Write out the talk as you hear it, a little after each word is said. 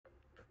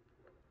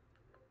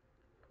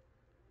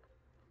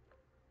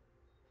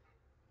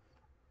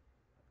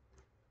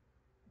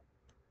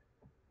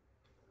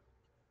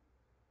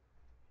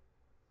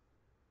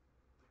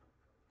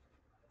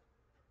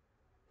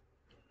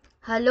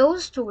Hello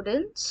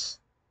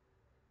students,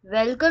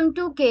 welcome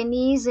to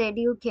KENE'S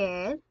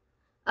Educare,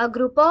 a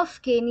group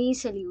of KENE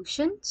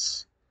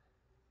solutions.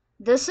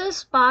 This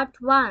is part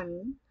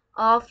 1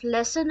 of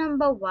lesson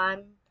number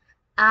 1,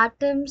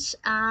 atoms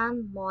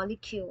and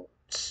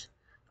molecules.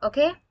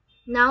 Okay,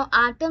 now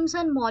atoms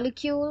and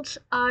molecules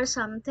are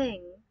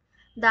something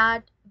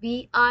that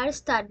we are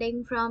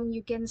studying from,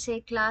 you can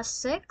say, class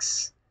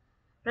 6,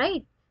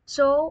 right?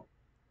 So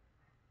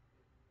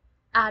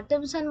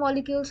atoms and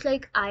molecules,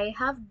 like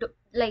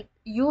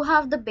you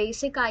have the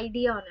basic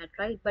idea on it,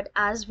 right? But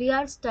as we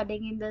are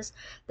studying in this,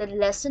 the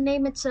lesson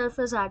name itself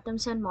is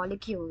atoms and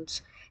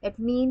molecules. It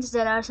means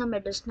there are some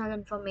additional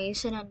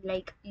information, and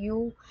like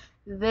you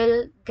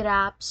will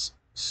grasp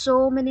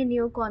so many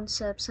new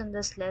concepts in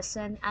this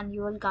lesson, and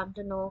you will come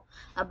to know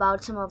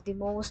about some of the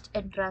most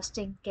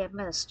interesting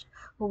chemists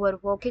who were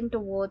working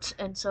towards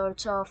in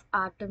search of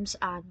atoms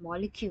and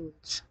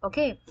molecules.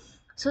 Okay,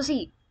 so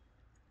see,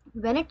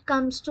 when it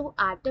comes to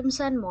atoms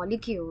and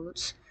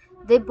molecules,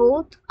 they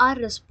both are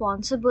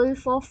responsible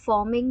for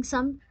forming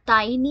some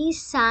tiny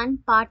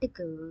sand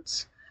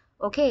particles.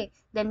 Okay,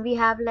 then we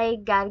have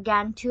like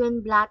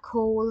gargantuan black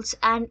holes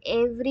and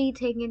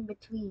everything in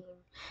between.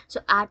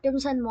 So,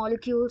 atoms and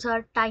molecules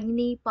are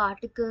tiny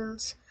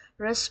particles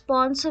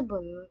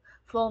responsible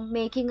for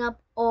making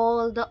up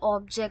all the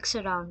objects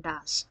around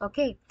us.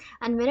 Okay,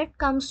 and when it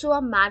comes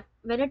to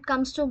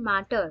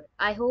matter,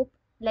 I hope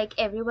like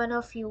every one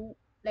of you,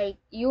 like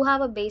you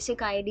have a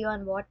basic idea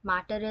on what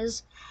matter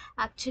is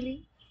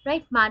actually,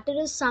 right? Matter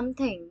is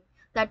something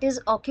that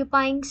is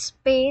occupying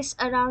space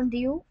around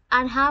you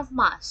and have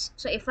mass.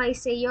 So if I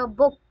say your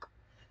book,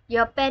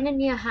 your pen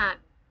in your hand,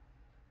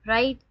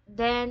 right,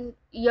 then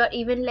your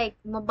even like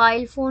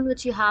mobile phone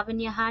which you have in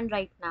your hand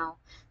right now,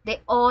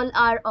 they all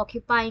are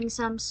occupying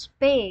some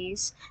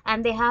space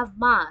and they have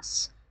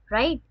mass,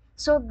 right?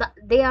 So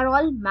they are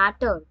all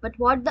matter, but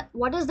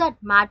what is that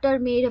matter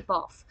made up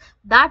of?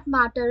 That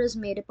matter is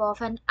made up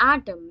of an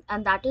atom,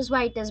 and that is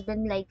why it has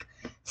been like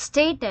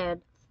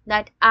stated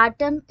that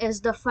atom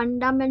is the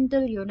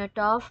fundamental unit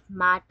of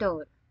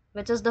matter.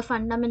 Which is the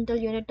fundamental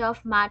unit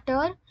of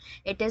matter?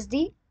 It is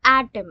the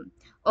atom.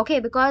 Okay,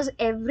 because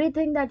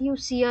everything that you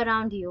see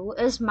around you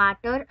is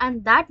matter,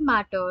 and that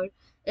matter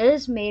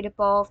is made up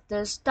of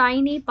these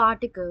tiny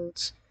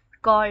particles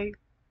called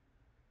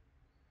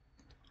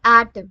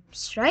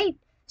atoms, right?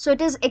 So it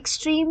is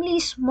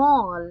extremely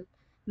small,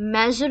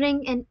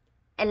 measuring in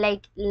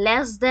like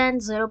less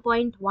than zero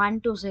point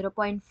 0.1 to zero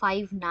point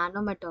 0.5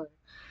 nanometer.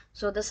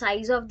 So the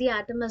size of the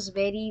atom is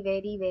very,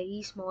 very,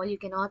 very small. You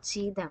cannot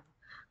see them,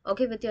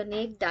 okay, with your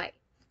naked eye.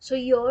 So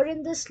you're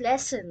in this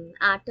lesson,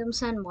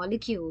 atoms and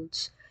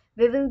molecules.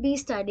 We will be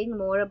studying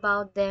more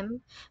about them.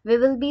 We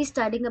will be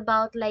studying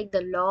about like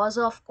the laws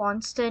of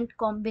constant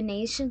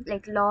combination,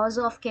 like laws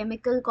of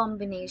chemical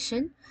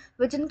combination,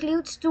 which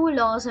includes two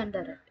laws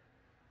under it.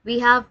 We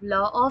have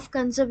law of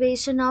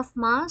conservation of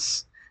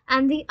mass,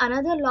 and the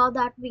another law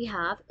that we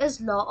have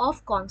is law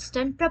of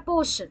constant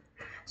proportion.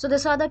 So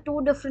these are the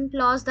two different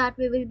laws that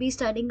we will be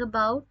studying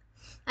about.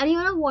 And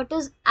you know what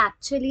is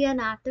actually an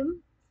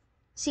atom?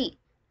 See,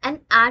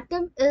 an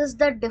atom is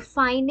the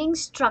defining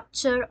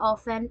structure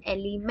of an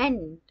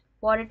element.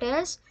 What it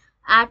is?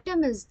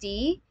 Atom is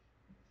the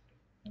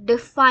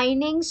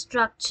defining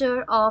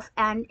structure of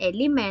an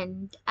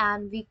element,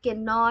 and we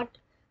cannot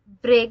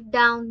break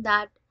down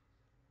that.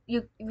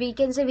 We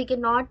can say we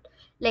cannot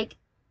like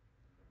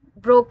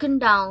broken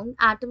down,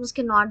 atoms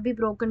cannot be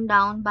broken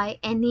down by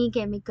any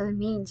chemical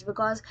means,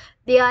 because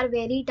they are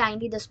very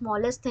tiny. The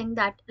smallest thing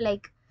that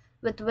like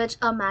with which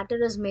a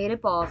matter is made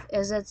up of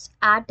is its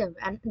atom,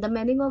 and the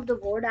meaning of the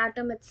word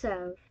atom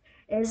itself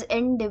is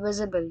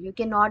indivisible. You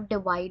cannot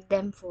divide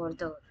them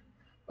further.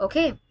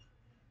 Okay,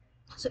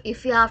 so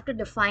if you have to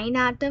define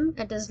atom,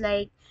 it is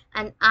like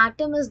an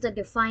atom is the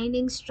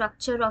defining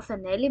structure of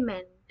an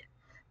element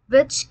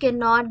which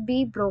cannot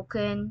be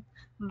broken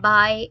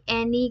by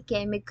any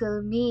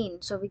chemical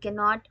mean. So we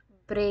cannot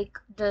break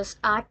this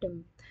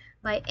atom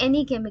by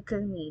any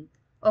chemical mean.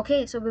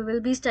 Okay, so we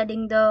will be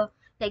studying the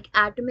like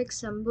atomic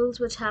symbols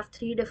which have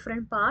three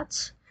different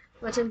parts,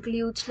 which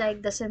includes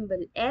like the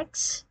symbol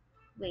X.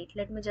 Wait,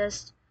 let me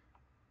just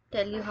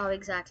tell you how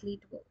exactly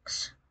it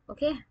works.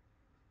 Okay,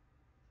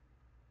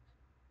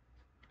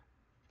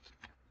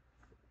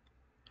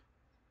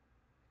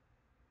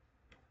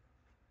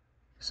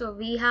 so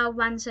we have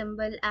one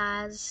symbol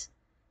as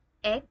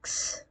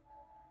X,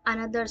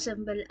 another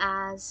symbol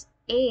as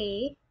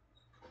A,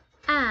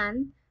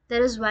 and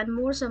there is one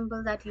more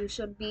symbol that you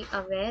should be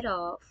aware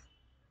of,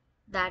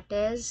 that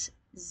is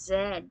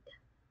Z.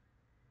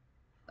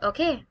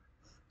 Okay,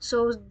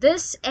 so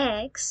this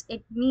X,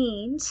 it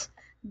means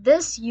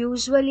this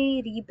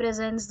usually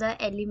represents the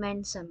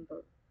element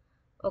symbol.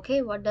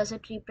 Okay, what does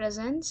it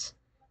represents?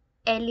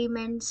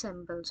 Element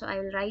symbol. So I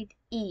will write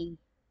E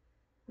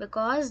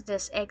because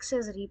this X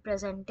is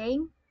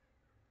representing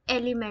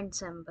element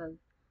symbol.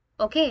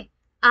 Okay,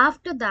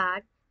 after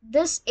that,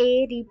 this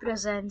A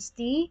represents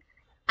the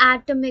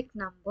atomic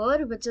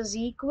number, which is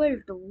equal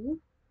to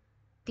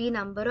the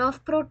number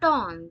of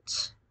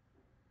protons.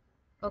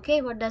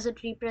 Okay, what does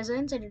it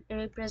represent? It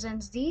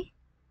represents the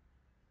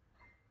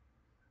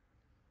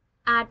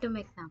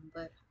atomic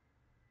number.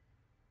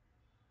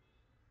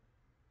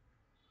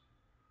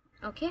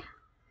 Okay,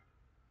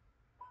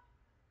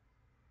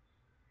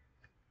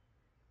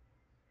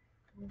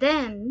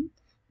 then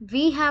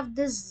we have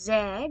this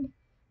Z,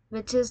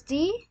 which is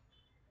the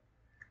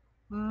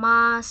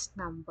mass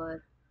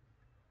number.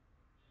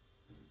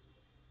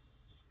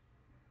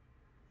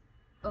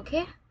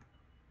 Okay,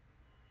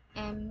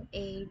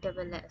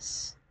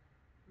 MASS,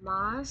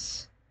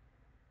 mass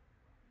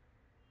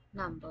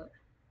number.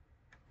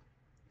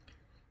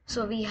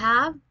 So we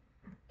have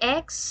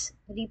X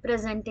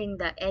representing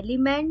the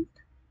element,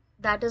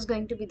 that is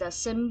going to be the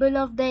symbol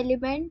of the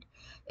element.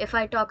 If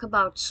I talk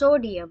about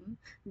sodium,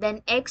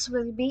 then X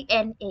will be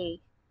Na.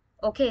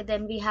 Okay,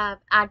 then we have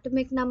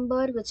atomic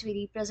number, which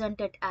we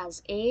represent it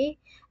as A,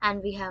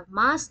 and we have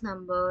mass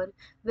number,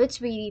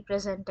 which we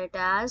represent it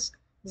as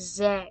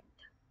Z.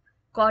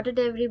 Got it,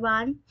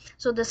 everyone?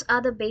 So these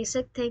are the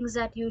basic things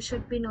that you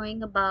should be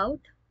knowing about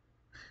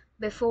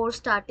before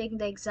starting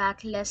the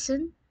exact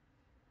lesson.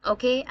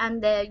 Okay,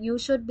 and there you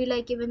should be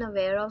like even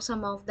aware of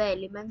some of the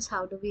elements,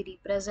 how do we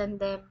represent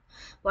them,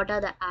 what are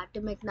the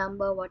atomic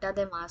number, what are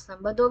the mass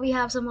number, though we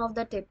have some of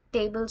the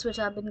tables which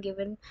have been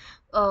given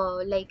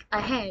like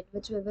ahead,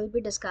 which we will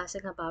be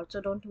discussing about, so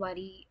don't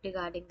worry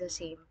regarding the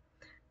same.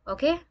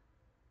 Okay,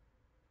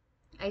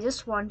 I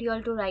just want you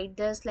all to write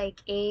this,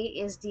 like A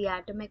is the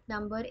atomic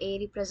number, A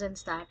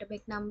represents the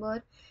atomic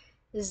number,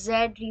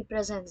 Z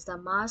represents the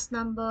mass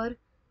number,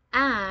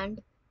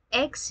 and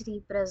X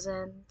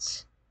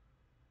represents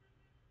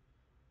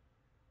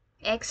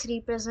X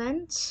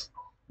represents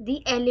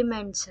the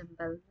element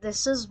symbol.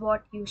 This is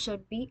what you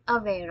should be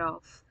aware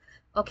of.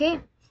 Okay,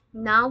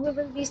 now we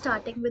will be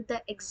starting with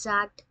the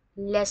exact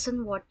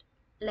lesson. What,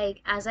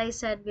 like as I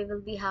said, we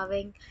will be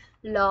having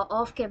law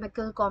of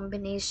chemical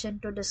combination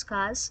to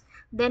discuss.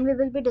 Then we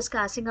will be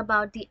discussing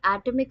about the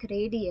atomic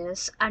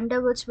radius,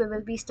 under which we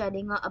will be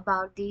studying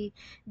about the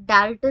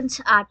Dalton's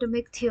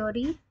atomic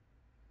theory.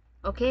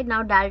 Okay,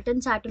 now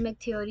Dalton's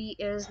atomic theory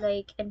is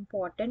like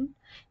important.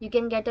 You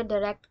can get a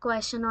direct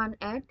question on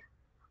it.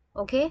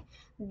 Okay,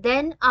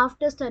 then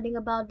after studying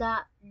about the,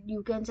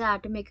 you can say,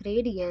 atomic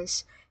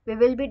radius, we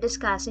will be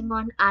discussing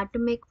on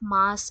atomic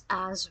mass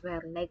as well,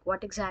 like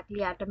what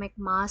exactly atomic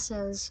mass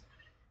is.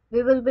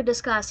 We will be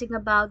discussing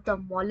about the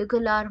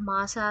molecular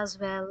mass as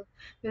well.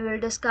 We will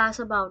discuss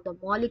about the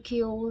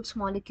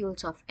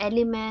molecules of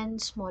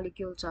elements,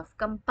 molecules of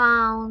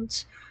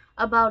compounds,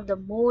 about the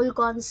mole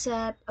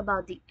concept,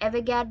 about the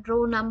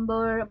Avogadro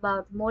number,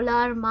 about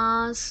molar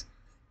mass,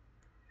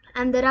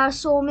 and there are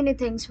so many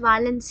things,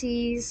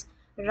 valencies,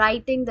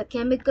 writing the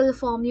chemical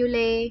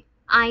formulae,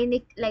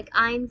 ionic, like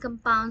ion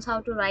compounds,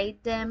 how to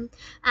write them,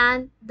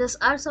 and these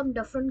are some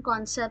different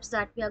concepts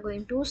that we are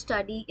going to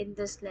study in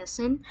this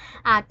lesson,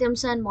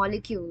 atoms and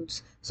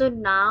molecules. So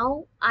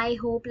now I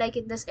hope, like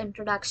in this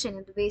introduction,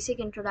 in the basic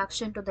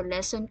introduction to the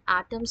lesson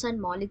atoms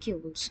and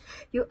molecules,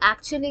 you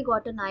actually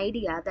got an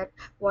idea that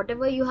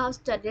whatever you have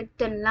studied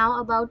till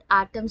now about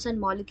atoms and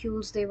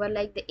molecules, they were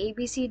like the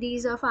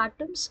ABCDs of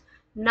atoms.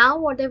 Now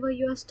whatever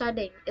you are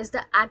studying is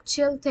the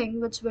actual thing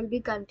which will be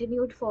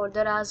continued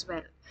further as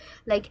well,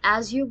 like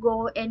as you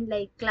go in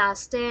like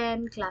class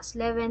 10, class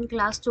 11,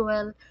 class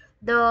 12,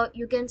 the,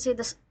 you can say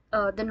this,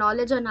 the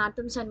knowledge on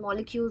atoms and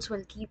molecules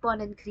will keep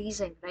on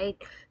increasing, right?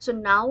 So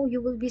now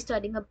you will be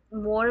studying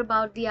more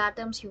about the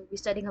atoms, you will be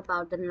studying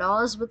about the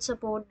laws which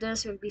support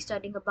this, you'll be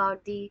studying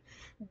about the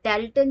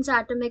Dalton's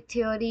atomic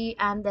theory,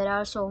 and there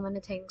are so many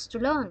things to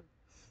learn,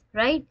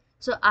 right?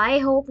 So I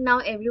hope now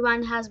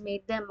everyone has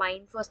made their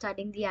mind for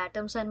studying the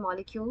atoms and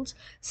molecules.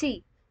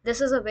 See,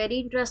 this is a very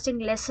interesting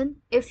lesson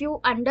if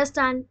you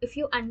understand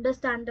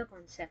the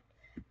concept.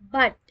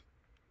 But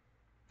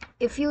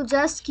if you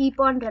just keep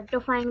on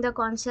rectifying the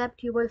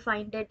concept, you will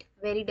find it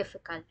very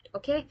difficult.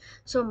 Okay,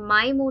 so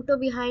my motto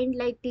behind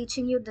like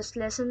teaching you this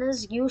lesson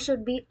is you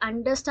should be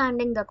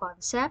understanding the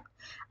concept,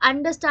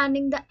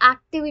 understanding the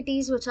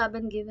activities which have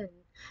been given,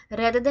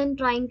 rather than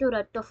trying to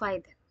rectify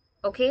them.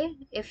 Okay,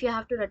 if you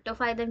have to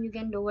rectify them, you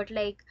can do it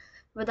like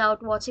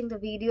without watching the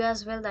video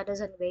as well, that is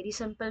a very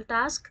simple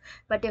task.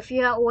 But if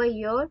you are over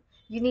here,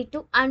 you need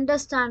to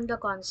understand the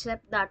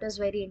concept, that is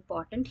very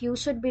important. You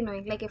should be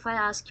knowing, like if I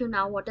ask you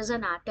now what is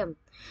an atom,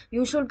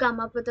 you should come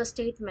up with a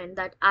statement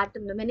that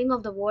atom, the meaning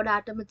of the word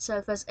atom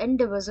itself is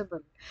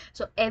indivisible.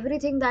 So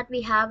everything that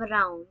we have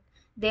around,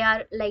 they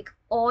are like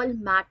all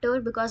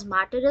matter, because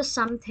matter is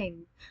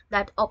something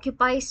that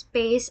occupies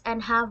space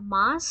and have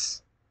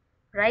mass,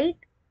 right?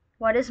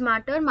 What is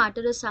matter?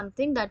 Matter is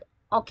something that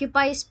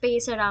occupies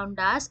space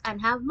around us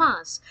and have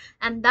mass.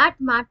 And that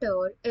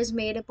matter is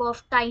made up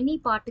of tiny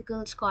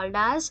particles called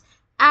as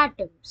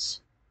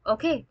atoms.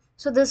 Okay.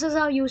 So this is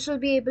how you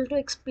should be able to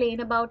explain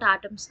about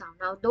atoms now.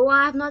 Now, though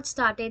I have not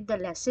started the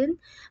lesson,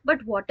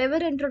 but whatever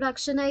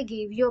introduction I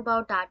gave you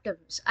about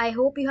atoms, I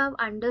hope you have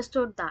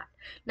understood that.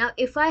 Now,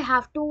 if I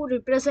have to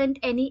represent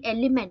any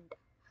element,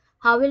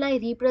 how will I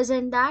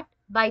represent that?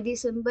 By the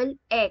symbol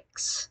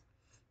X.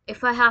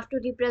 If I have to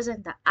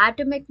represent the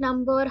atomic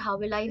number, how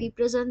will I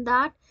represent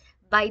that?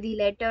 By the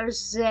letter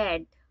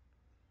Z.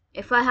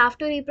 If I have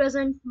to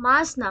represent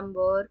mass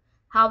number,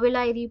 how will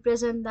I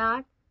represent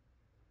that?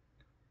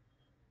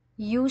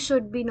 You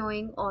should be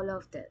knowing all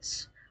of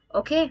this.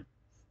 Okay,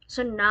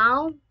 so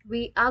now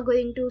we are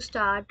going to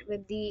start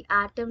with the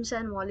atoms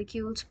and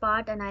molecules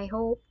part, and I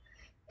hope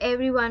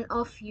every one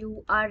of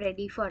you are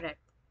ready for it.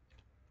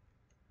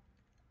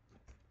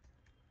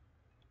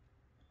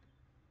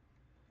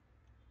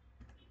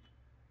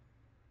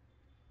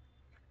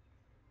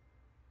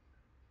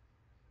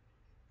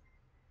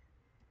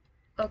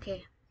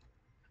 Okay,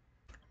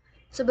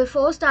 so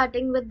before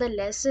starting with the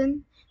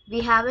lesson,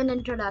 we have an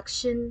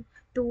introduction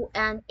to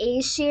an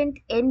ancient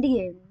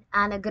Indian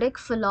and a Greek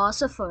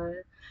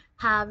philosopher.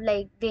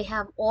 They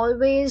have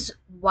always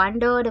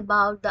wondered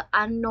about the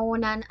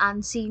unknown and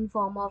unseen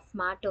form of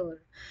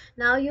matter.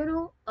 Now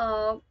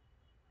how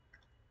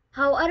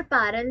our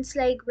parents,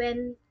 like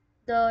when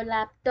the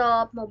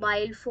laptop,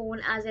 mobile phone,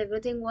 as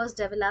everything was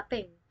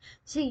developing,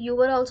 see, you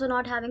were also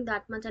not having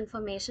that much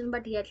information,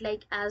 but yet,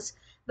 like, as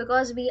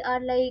because we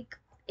are like,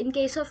 in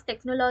case of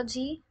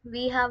technology,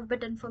 we have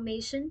bit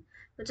information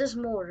which is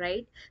more,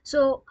 right?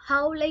 So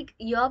how, like,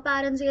 your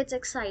parents gets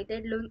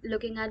excited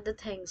looking at the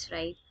things,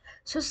 right?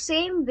 So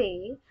same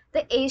way,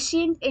 the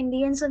ancient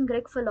Indians and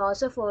Greek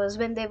philosophers,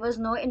 when there was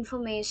no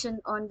information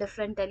on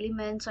different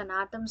elements and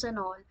atoms and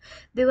all,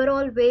 they were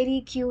all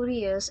very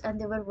curious and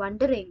they were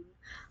wondering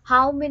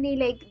how many,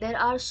 like, there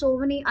are so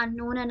many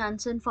unknown and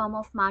unseen form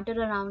of matter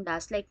around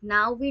us. Like,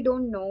 now we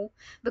don't know,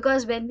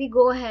 because when we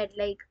go ahead,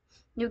 like,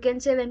 you can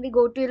say when we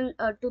go till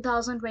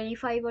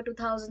 2025 or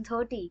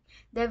 2030,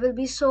 there will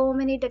be so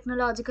many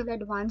technological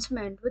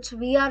advancement which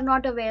we are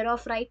not aware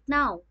of right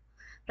now,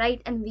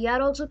 right? And we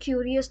are also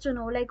curious to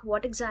know, like,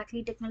 what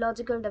exactly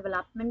technological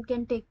development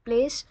can take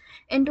place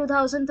in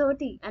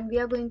 2030, and we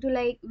are going to,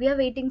 like, we are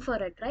waiting for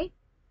it, right?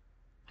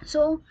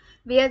 So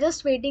we are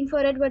just waiting for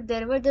it, but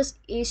there were just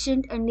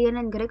ancient Indian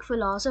and Greek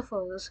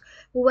philosophers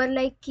who were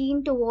like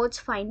keen towards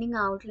finding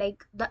out,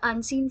 like, the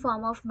unseen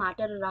form of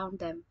matter around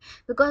them,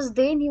 because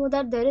they knew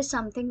that there is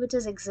something which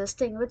is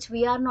existing which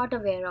we are not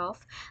aware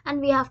of,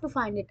 and we have to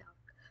find it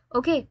out.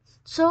 Okay,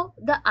 so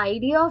the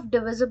idea of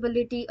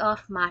divisibility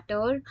of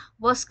matter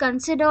was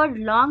considered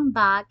long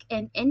back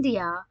in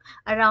India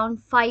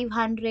around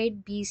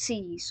 500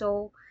 BC.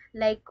 So,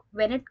 like,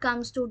 when it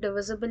comes to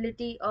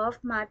divisibility of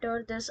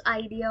matter, this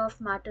idea of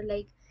matter,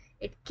 like,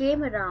 it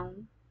came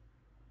around,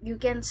 you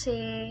can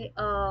say,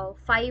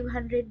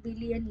 500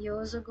 billion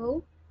years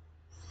ago.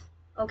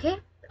 Okay,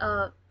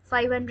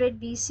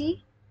 500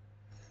 BC,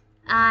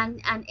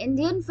 and an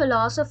Indian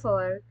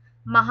philosopher,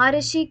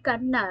 Maharishi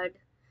Kannad,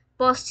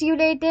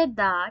 postulated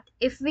that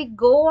if we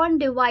go on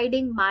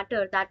dividing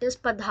matter, that is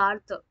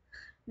Padartha.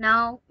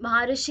 Now,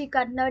 Maharishi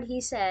Kannad, he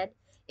said,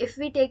 if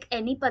we take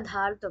any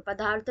Padartha,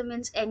 Padartha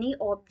means any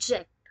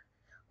object,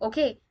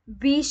 okay,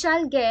 we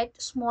shall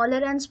get smaller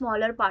and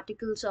smaller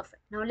particles of it.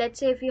 Now let's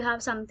say if you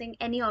have something,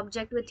 any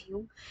object with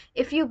you,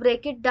 if you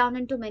break it down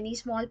into many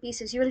small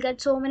pieces, you will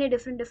get so many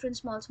different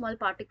small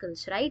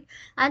particles, right?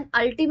 And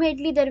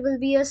ultimately there will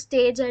be a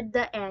stage at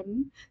the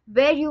end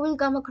where you will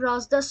come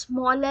across the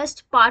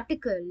smallest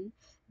particle,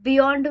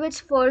 beyond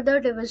which further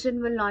division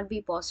will not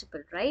be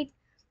possible, right?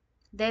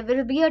 There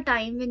will be a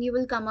time when you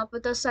will come up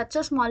with such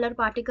a smaller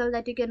particle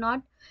that you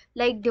cannot,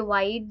 like,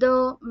 divide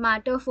the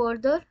matter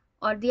further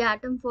or the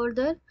atom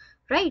further,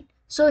 right?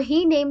 So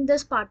he named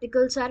this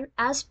particles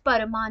as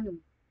Paramanu.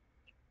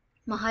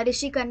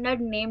 Maharishi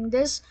Kannad named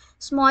this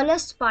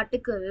smallest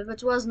particle,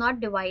 which was not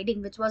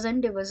dividing, which was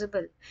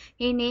indivisible.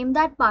 He named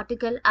that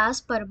particle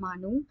as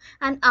Parmanu.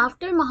 And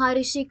after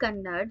Maharishi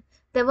Kannad,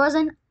 there was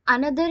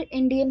another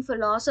Indian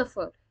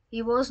philosopher.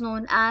 He was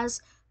known as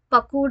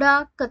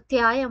Pakuda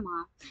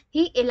Katyayama.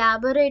 He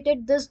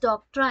elaborated this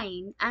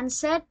doctrine and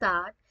said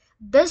that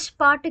these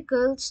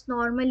particles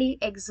normally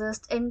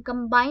exist in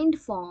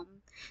combined form,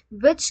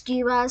 which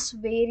give us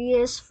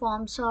various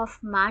forms of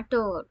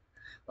matter.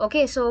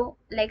 Okay, so,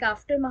 like,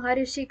 after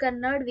Maharishi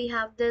Kannad, we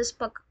have this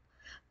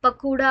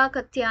Pakuda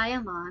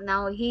Katyayama.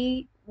 Now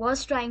he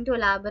was trying to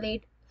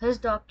elaborate his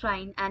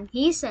doctrine, and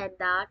he said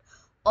that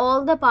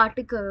all the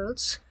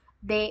particles,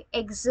 they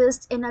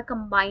exist in a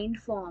combined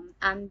form,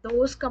 and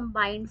those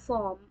combined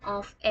form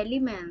of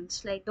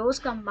elements, like those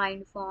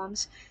combined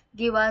forms,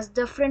 give us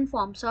different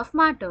forms of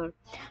matter.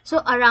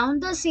 So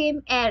around the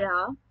same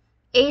era,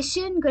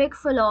 Asian Greek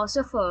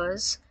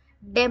philosophers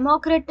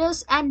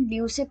Democritus and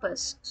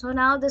Leucippus. So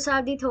now these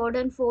are the third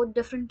and fourth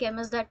different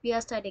chemists that we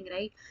are studying,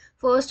 right?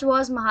 First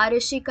was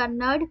Maharishi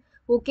Kannad,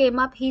 who came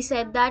up. He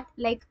said that,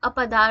 like, a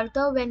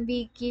padartha, when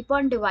we keep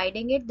on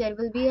dividing it, there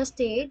will be a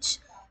stage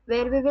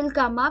where we will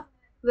come up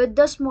with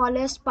the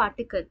smallest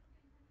particle,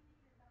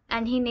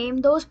 and he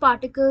named those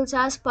particles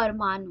as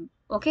Parmanu.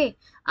 Okay,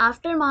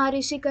 after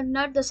Maharishi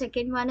Kannad, the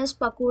second one is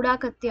Pakuda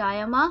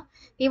Katyayama.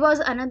 He was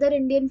another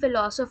Indian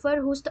philosopher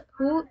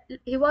who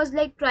he was,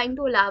 like, trying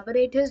to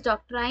elaborate his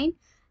doctrine,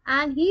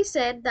 and he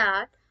said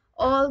that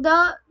all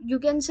the, you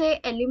can say,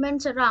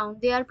 elements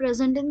around, they are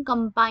present in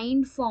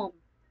combined form.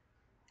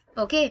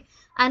 Okay,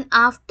 and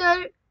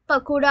after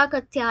Pakuda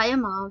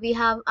Katyayama, we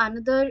have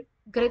another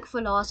Greek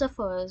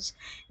philosophers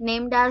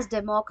named as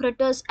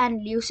Democritus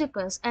and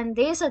Leucippus, and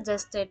they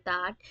suggested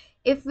that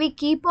if we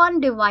keep on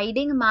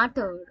dividing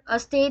matter, a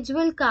stage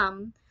will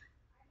come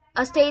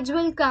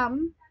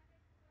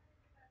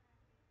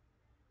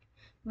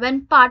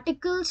when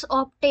particles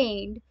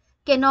obtained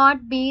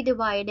cannot be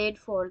divided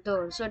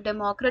further. So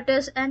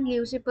Democritus and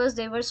Leucippus,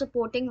 they were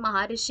supporting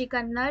Maharishi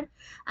Kannad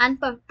and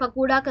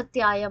Pakuda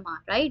Katyayama,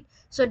 right?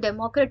 So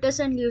Democritus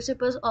and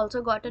Leucippus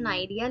also got an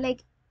idea,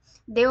 like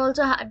they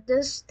also had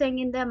this thing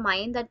in their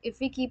mind that if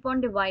we keep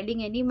on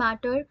dividing any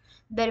matter,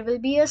 there will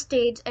be a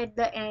stage at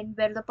the end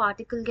where the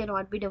particle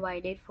cannot be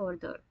divided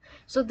further.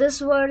 So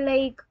this were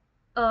like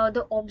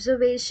the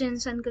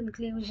observations and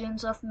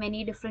conclusions of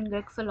many different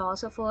Greek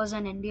philosophers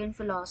and Indian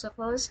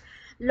philosophers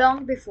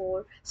long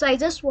before. So I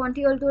just want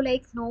you all to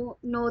like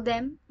know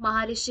them.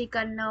 Maharishi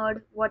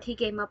Kannad, what he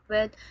came up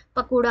with,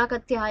 Pakuda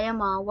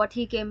Katyayama, what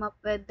he came up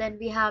with. Then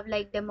we have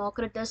like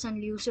Democritus and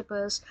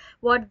Leucippus,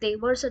 what they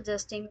were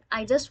suggesting.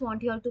 I just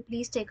want you all to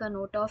please take a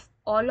note of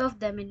all of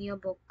them in your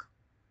book.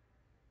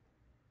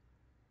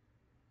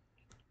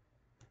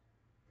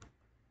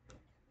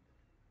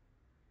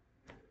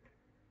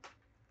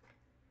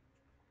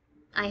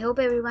 I hope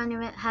everyone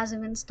has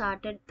even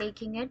started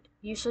taking it.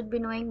 You should be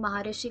knowing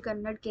Maharishi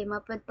Kannad came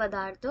up with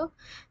Padartha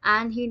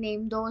and he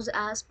named those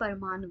as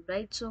Parmanu,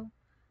 right? So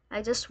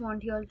I just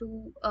want you all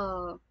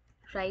to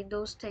write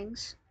those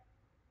things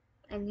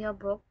in your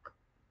book.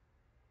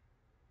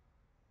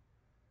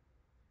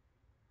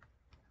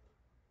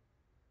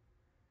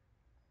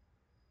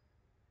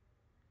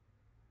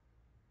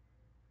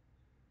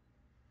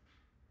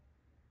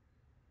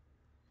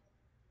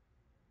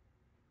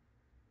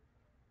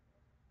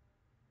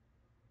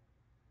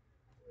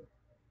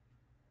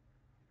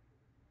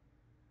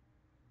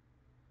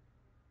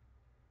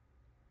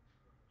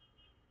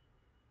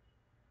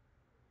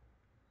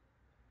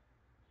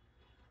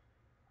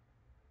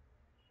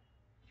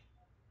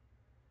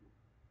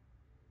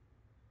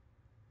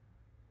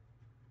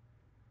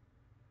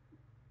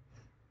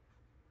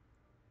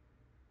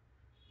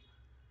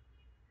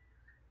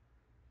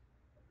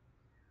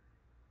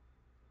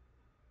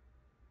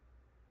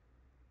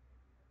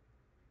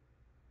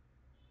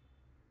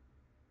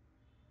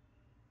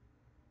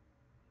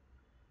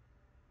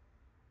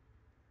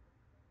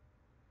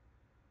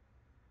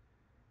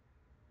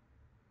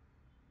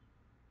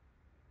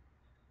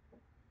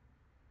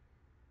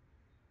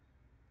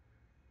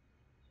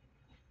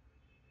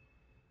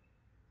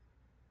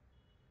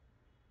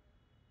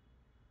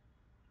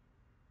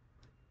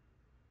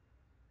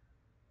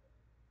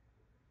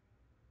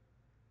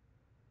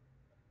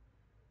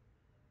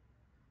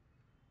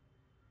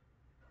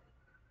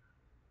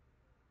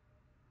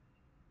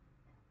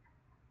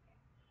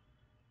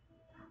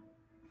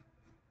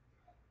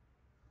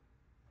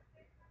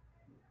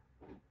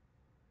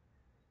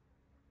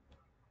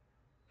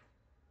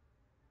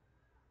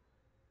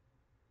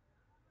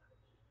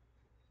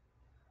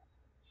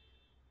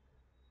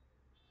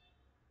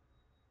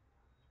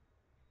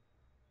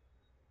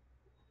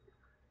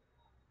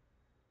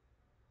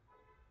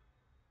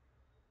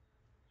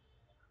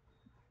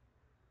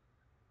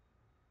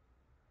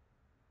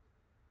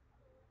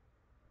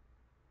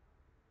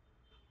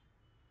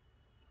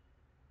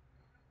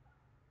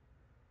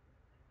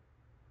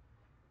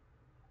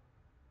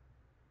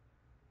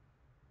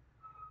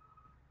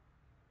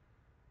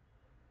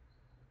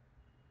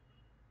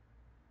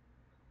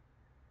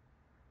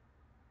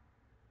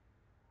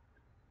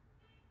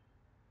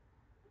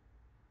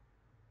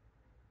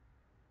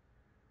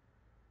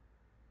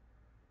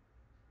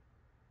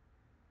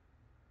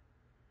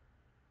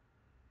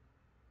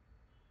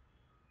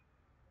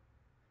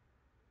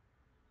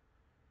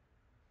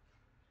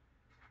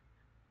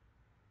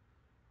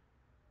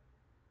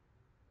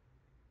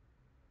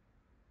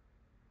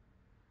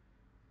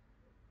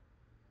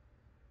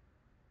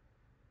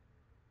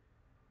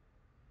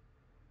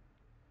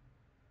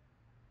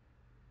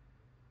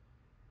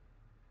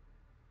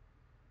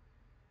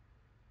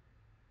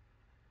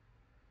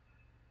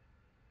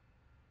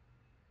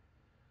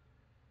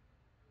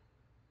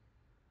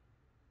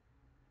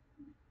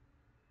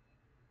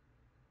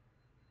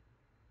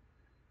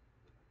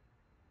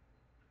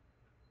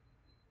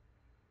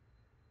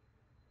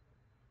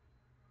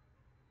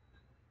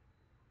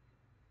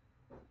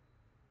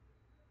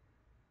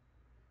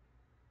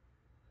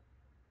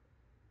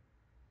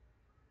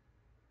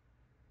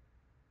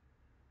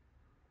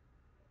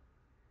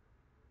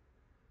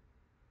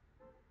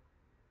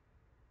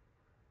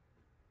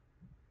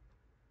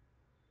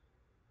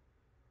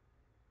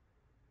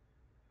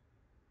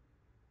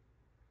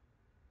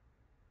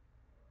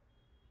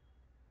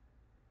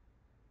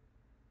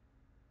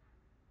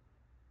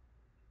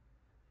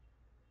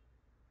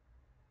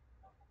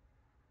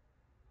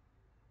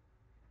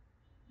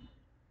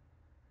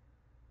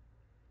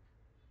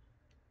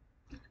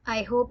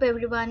 I hope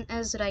everyone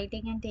is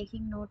writing and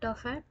taking note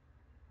of it.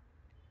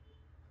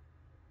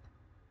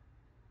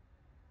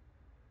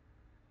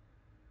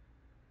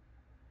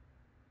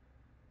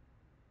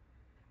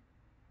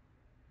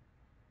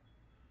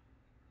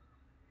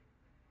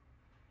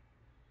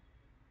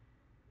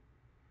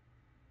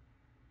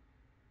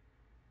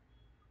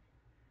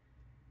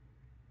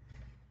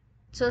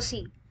 So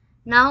see,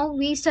 now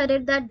we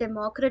studied that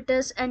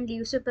Democritus and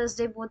Leucippus,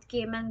 they both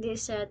came and they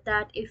said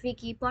that if we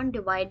keep on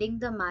dividing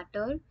the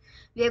matter,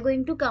 we are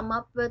going to come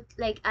up with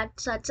like at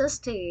such a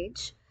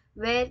stage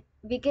where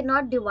we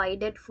cannot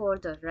divide it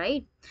further,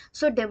 right?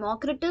 So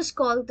Democritus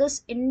called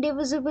this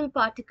indivisible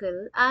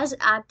particle as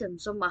atom.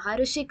 So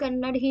Maharishi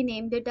Kannad, he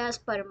named it as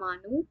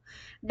Parmanu.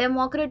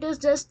 Democritus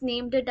just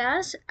named it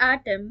as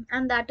atom,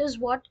 and that is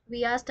what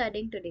we are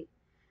studying today,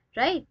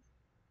 right?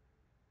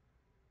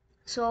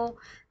 So,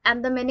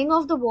 and the meaning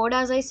of the word,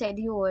 as I said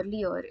you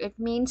earlier, it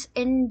means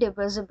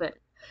indivisible.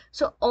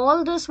 So,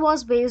 all this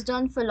was based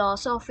on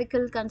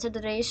philosophical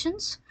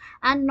considerations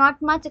and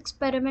not much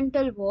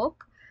experimental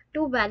work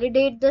to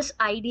validate this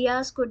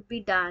ideas could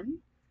be done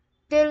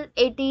till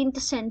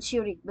 18th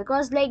century,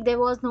 because like there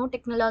was no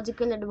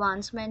technological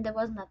advancement, there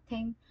was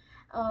nothing.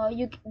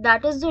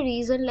 That is the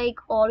reason like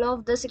all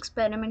of this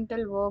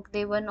experimental work,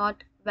 they were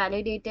not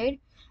validated,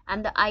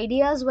 and the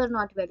ideas were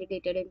not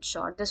validated. In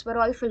short, this were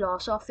all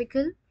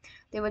philosophical.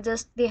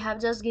 They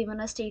have just given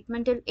a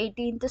statement till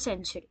 18th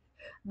century.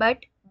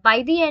 But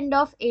by the end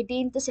of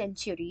 18th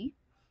century,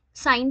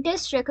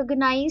 scientists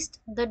recognized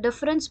the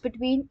difference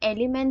between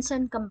elements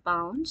and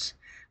compounds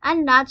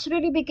and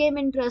naturally became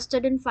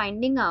interested in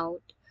finding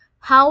out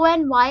how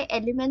and why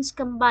elements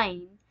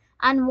combine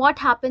and what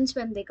happens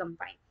when they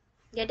combine.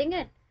 Getting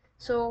it?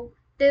 So,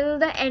 till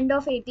the end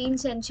of 18th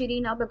century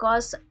now,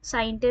 because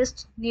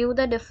scientists knew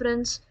the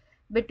difference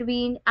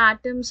between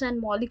atoms and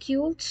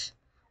molecules,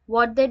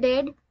 what they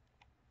did,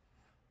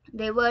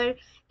 they were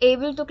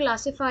able to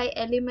classify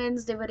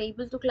elements, they were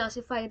able to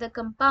classify the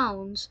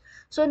compounds.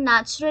 So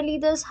naturally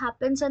this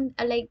happens, and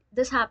like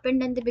this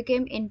happened, and they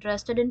became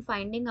interested in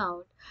finding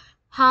out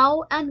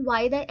how and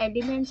why the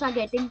elements are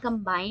getting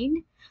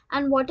combined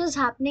and what is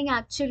happening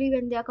actually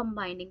when they are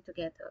combining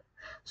together.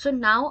 So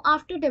now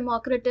after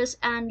Democritus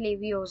and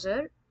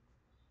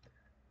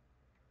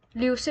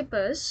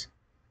Leucippus,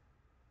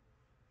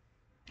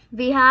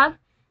 we have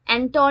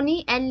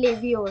Antony L.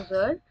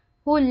 Lavoisier,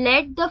 who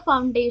laid the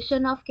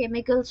foundation of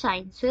chemical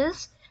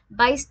sciences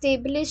by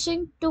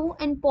establishing two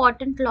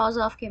important laws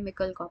of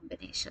chemical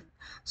combination.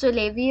 So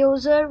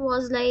Lavoisier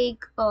was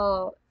like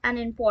an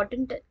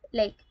important,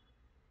 like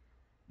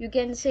you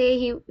can say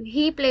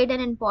he played an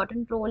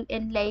important role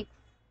in like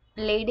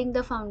laying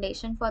the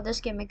foundation for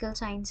this chemical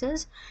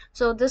sciences.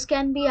 So this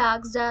can be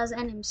asked as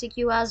an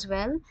MCQ as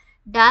well.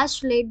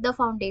 Dash laid the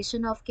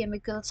foundation of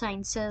chemical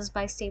sciences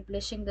by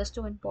establishing these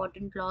two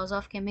important laws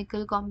of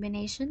chemical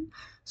combination.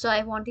 So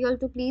I want you all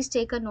to please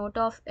take a note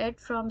of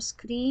it from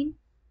screen.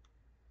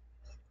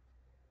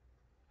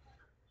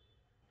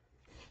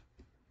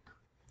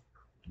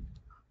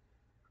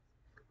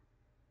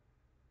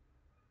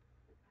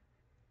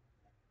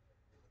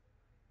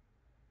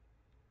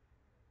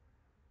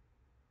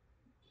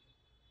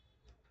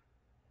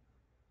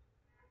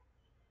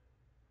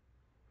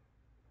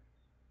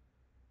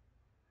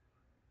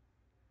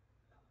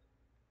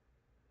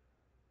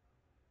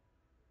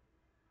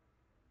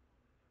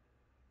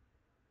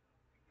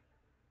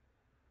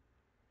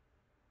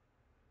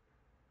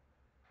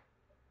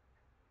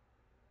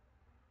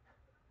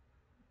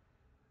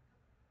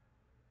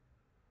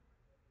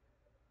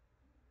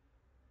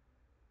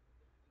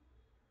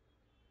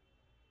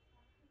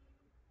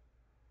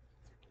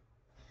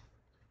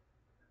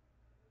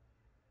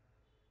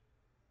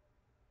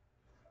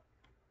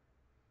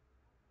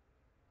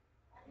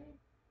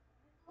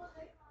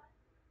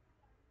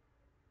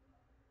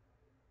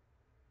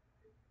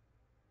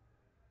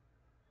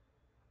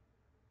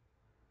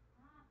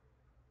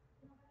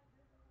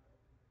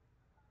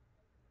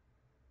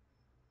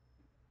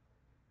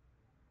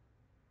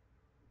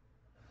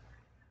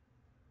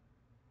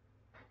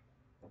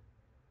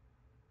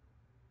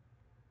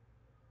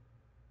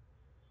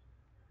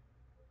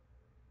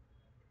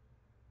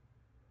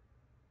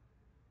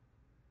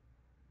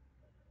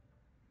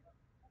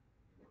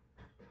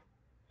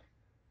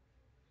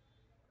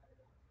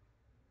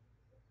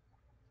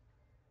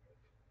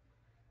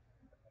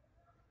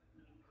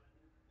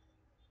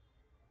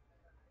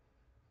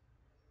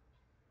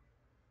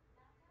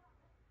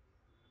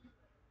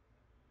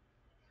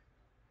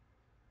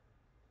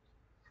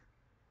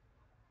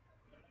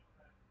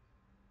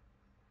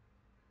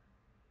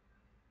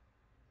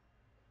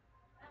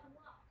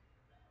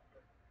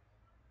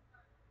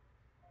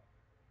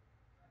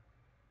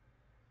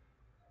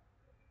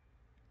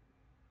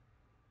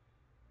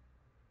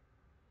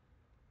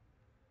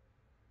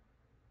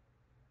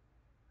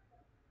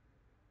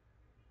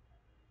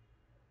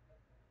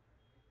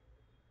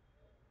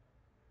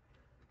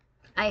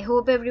 I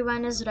hope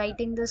everyone is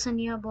writing this in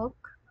your book.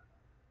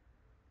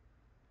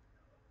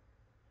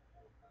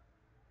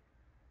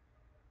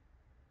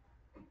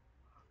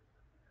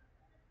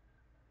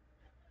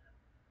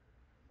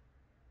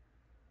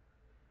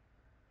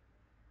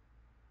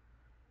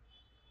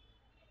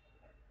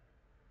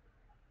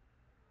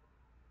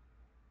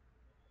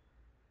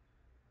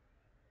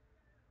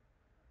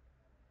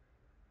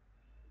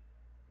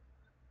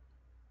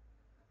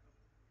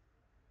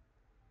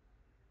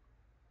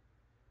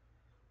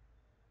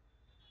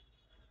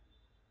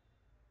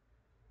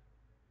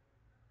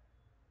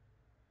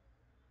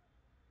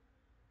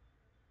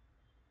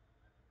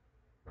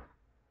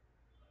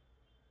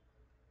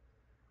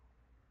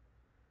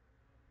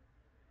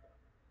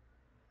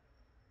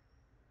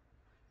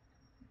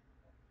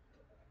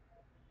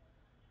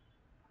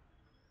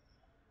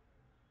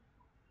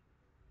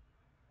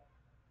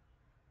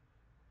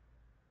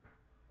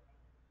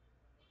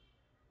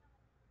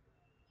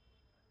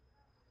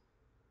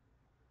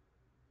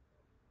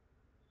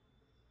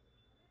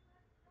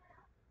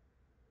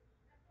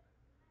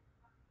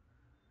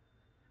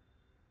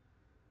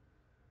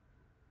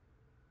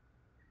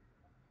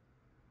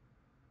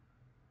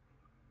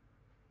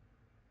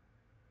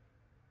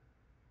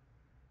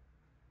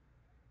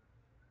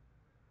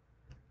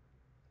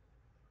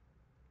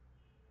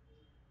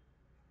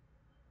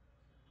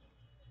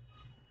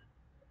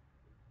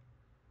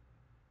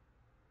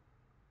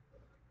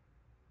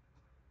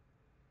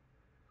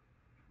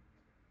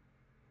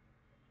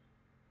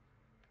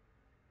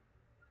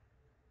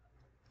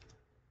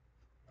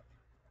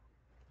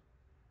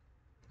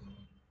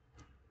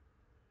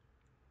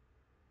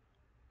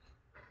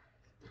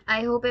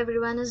 I hope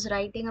everyone is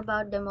writing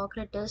about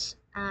Democritus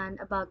and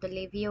about the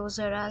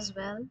Leviosa as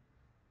well.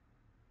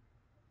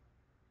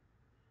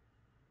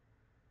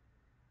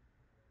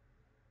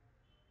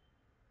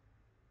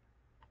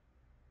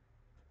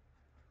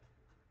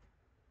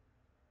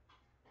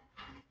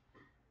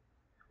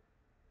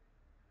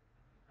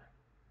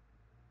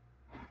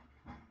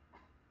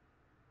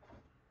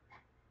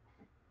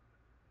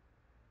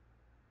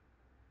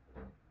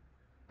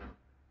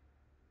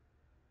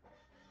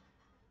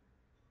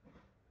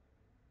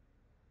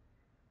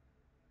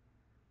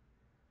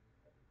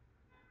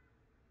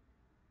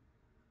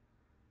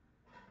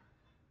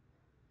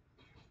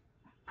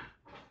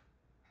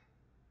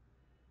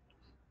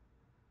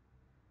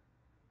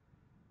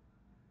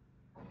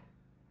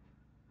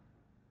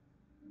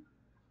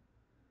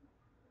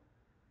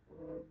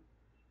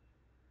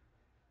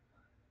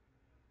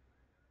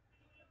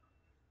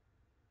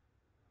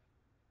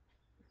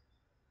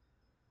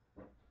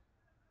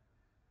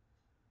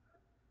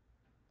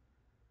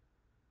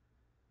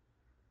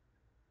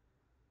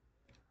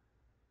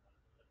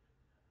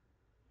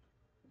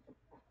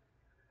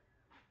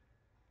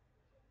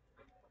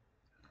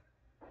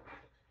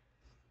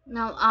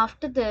 Now,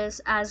 after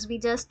this, as we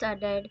just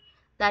studied,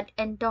 that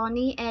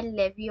Antoni L.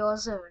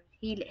 Leviosa,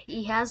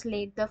 he has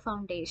laid the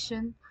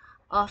foundation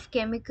of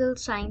chemical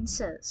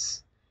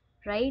sciences,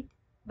 right?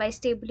 By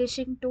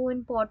establishing two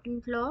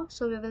important laws.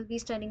 So, we will be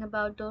studying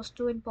about those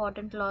two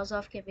important laws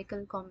of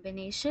chemical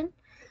combination.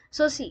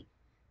 So, see,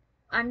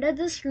 under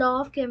this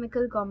law of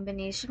chemical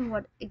combination,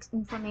 what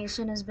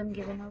information has been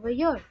given over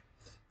here?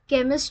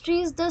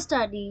 Chemistry is the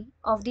study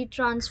of the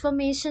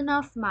transformation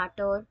of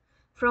matter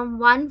from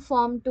one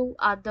form to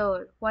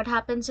other. What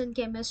happens in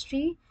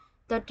chemistry?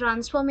 The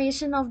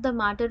transformation of the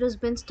matter has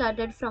been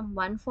studied from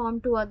one form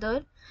to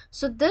other.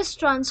 So these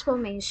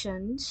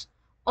transformations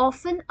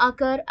often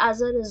occur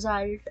as a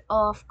result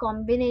of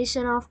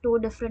combination of two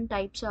different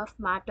types of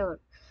matter.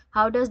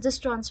 How does this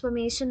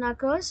transformation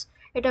occurs?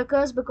 It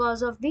occurs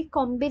because of the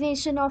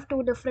combination of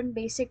two different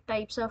basic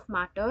types of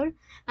matter,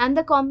 and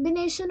the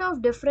combination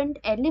of different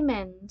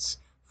elements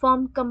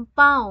form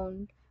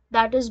compound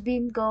that is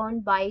being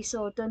governed by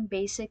certain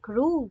basic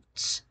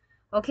rules.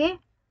 Okay,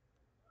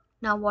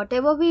 now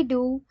whatever we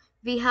do,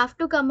 we have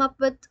to come up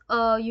with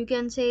you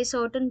can say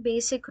certain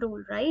basic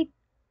rule, right?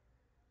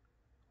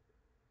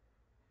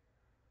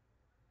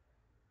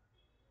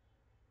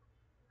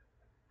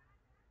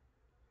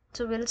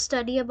 So we'll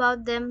study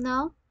about them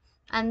now,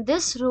 and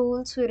these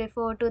rules we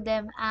refer to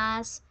them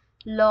as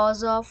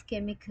laws of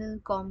chemical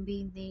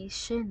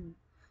combination.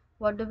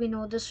 What do we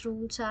know these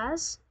rules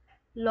as?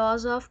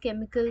 Laws of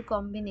chemical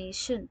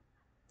combination.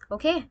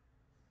 Okay,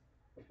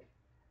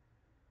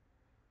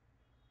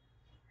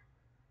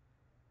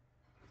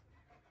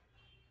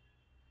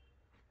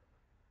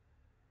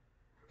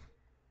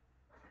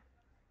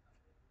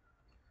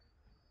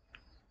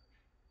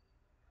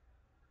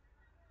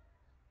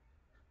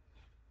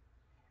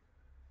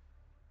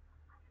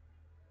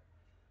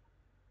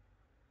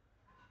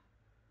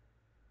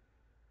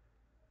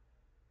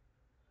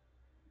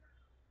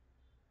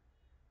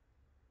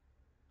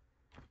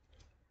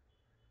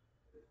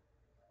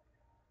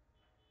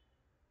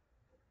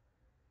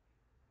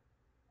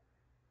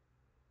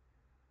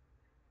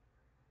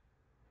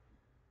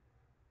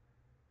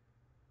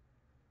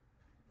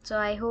 so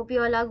I hope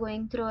you all are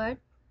going through it.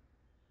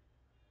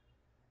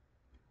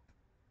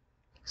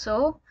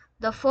 So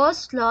the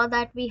first law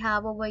that we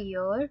have over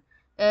here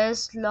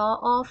is law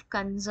of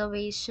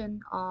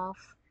conservation of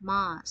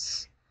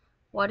mass.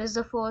 What is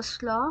the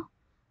first law?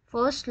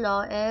 First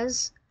law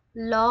is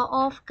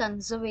law of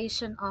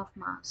conservation of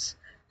mass.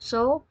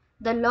 So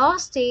the law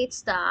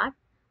states that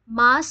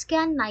mass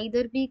can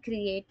neither be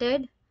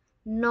created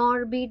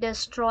nor be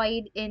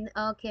destroyed in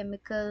a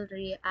chemical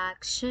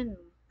reaction.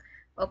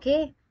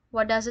 Okay,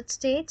 what does it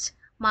state?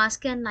 Mass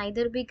can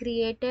neither be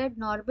created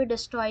nor be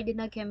destroyed in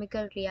a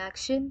chemical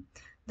reaction.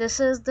 This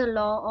is the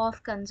law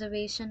of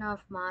conservation of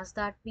mass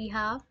that we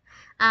have,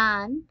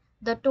 and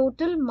the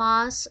total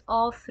mass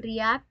of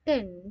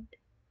reactant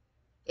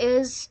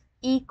is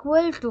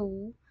equal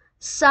to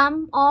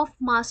sum of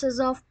masses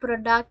of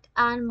product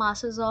and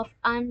masses of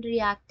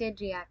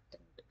unreacted reactant.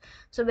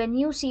 So when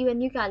you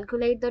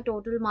calculate the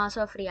total mass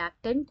of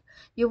reactant,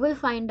 you will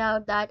find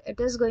out that it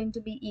is going to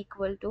be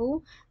equal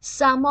to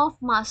sum of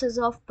masses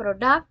of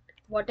product,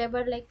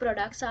 whatever like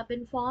products have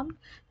been formed.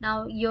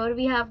 Now here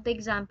we have the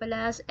example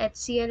as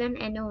HCl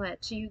and NOH.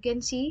 So you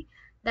can see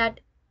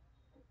that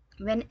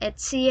when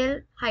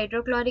HCl,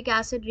 hydrochloric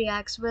acid,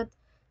 reacts with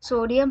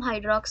sodium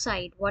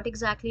hydroxide, what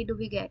exactly do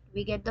we get?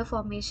 We get the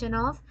formation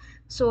of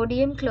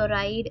sodium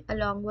chloride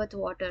along with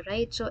water,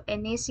 right? So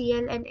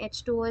NaCl and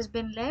H2O has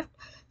been left.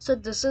 So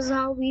this is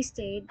how we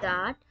state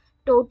that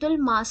total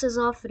masses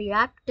of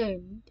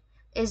reactant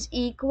is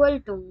equal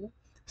to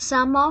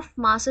sum of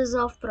masses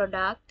of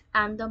product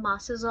and the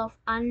masses of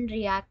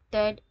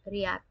unreacted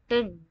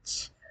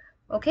reactants.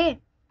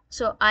 Okay,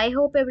 so I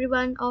hope every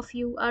one of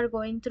you are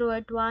going through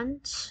it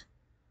once.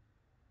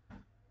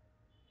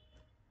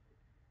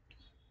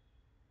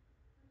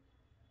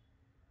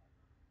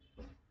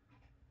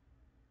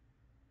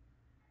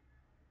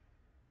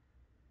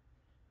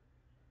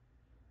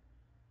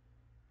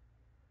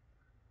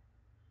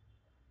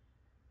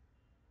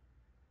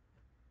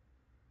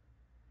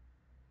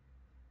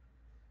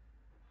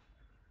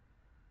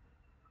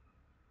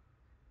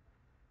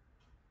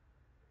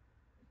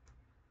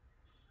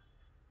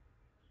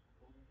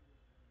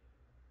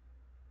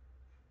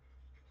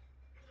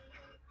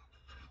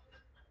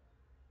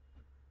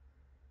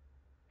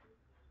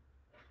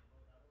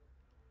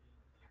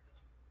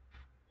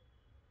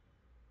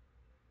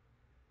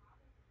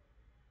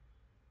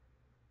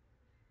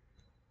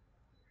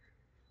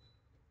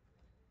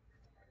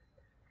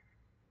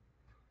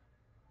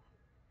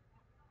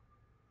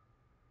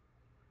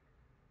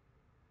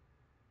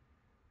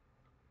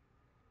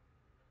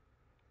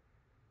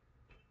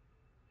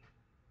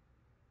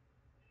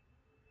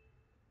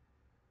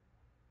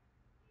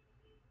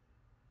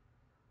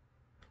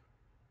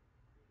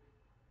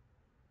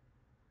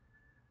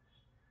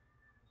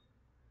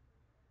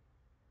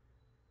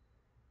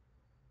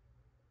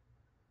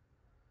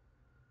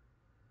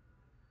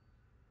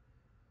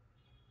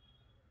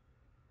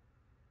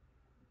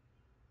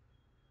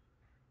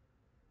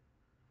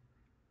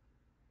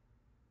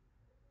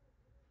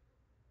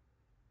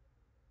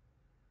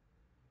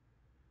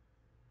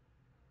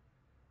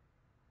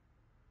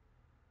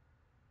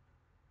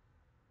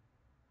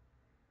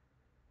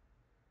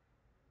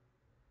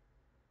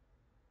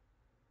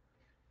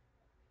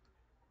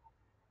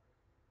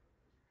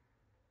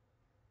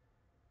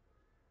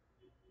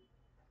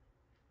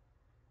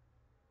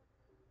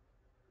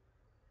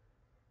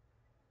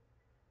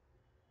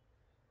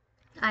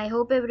 I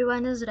hope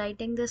everyone is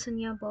writing this in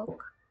your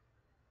book.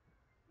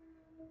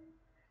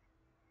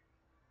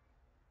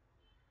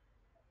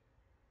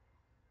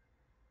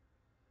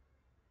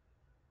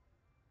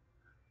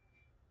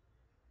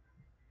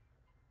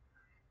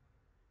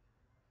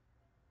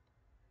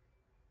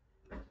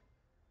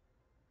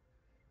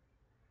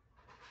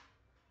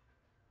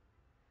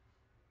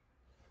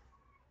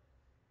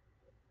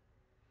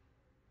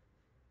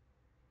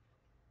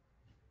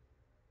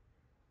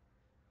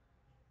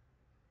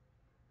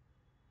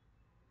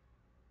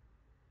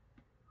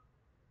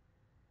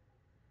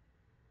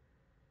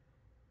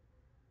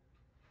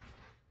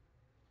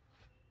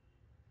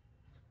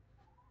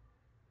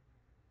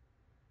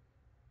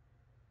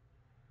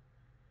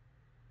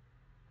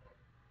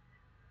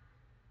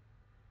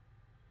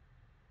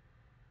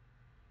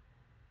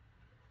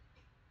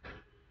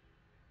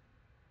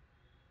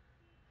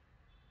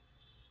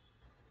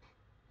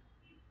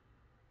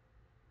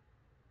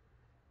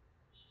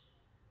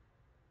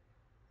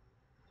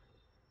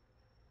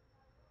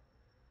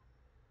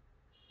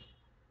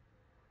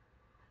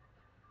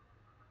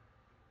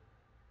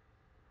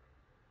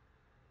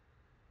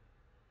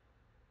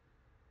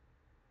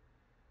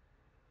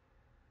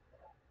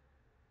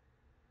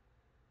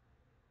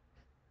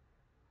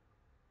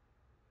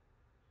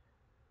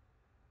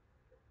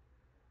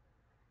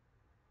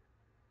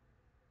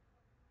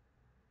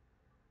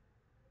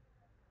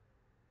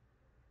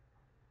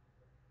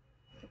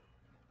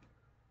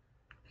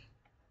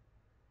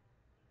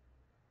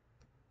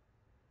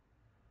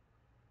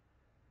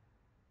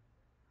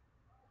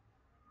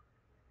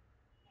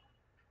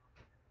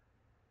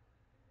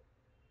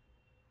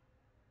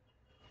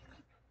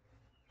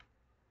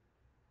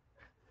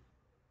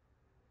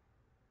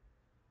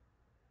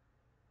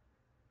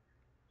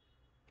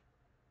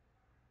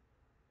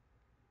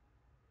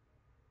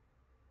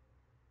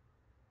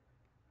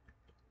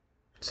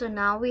 So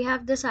now we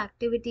have this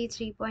activity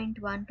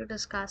 3.1 to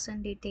discuss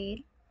in detail.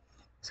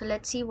 So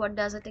let's see what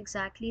does it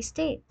exactly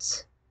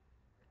states.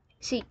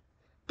 See,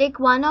 take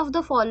one of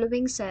the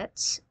following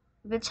sets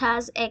which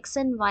has X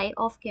and Y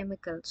of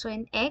chemicals. So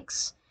in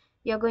X,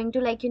 you're going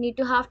to you need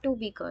to have two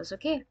beakers,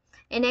 okay?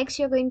 In X,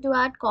 you're going to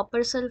add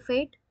copper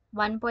sulfate,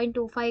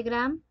 1.25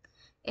 gram.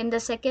 In the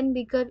second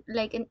beaker,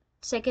 in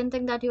second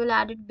thing that you'll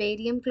add it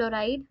barium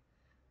chloride,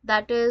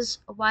 that is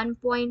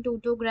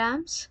 1.22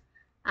 grams.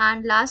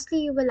 And lastly,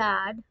 you will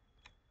add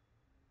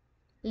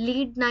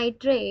lead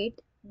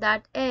nitrate,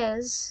 that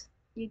is,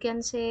 you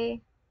can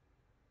say,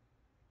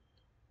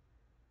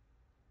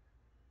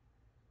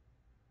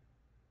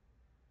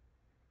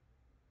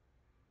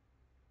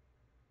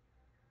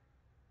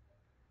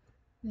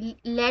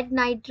 lead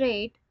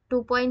nitrate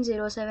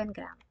 2.07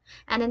 gram.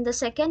 And in the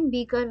second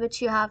beaker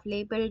which you have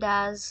labeled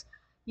as,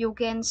 you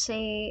can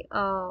say,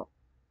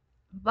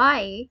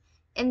 Y,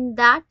 in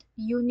that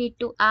you need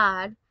to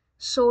add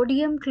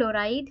sodium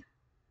chloride.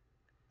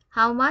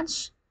 How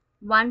much?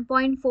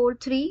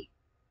 1.43.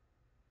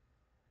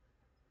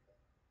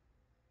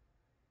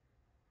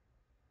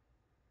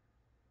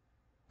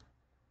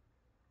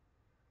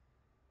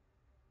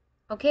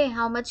 Okay,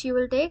 how much you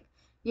will take?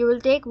 You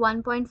will take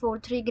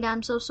 1.43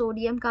 grams of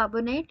sodium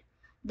carbonate.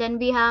 Then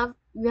we have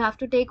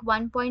to take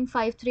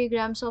 1.53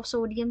 grams of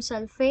sodium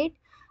sulfate.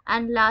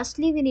 And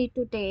lastly, we need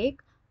to take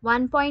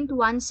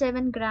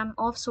 1.17 gram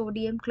of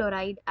sodium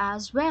chloride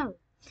as well.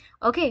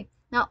 Okay,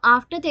 now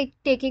after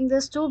taking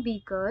this two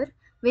beaker,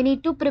 we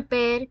need to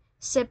prepare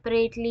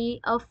separately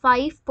a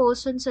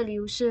 5%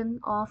 solution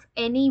of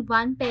any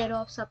one pair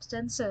of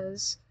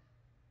substances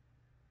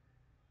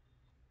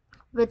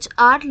which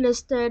are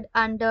listed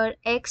under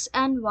X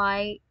and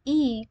Y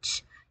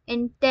each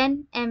in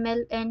 10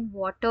 ml in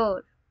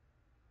water.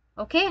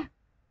 Okay,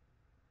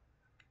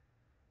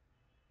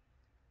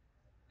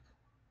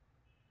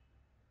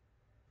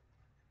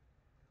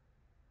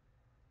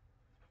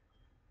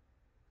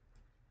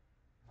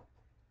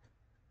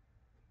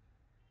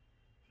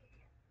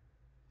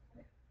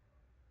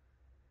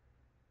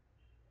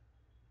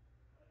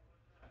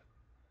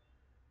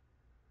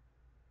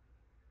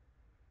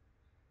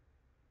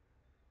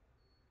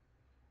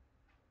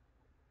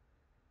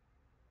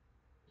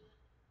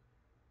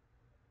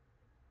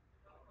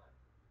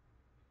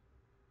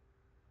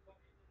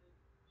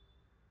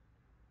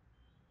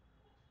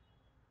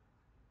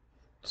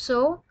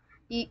 so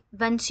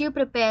once you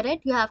prepare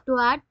it, you have to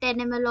add 10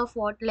 ml of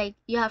water,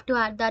 you have to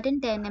add that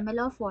in 10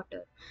 ml of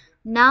water.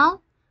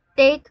 Now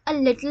take a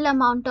little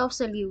amount of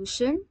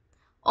solution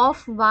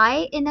of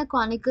Y in a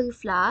conical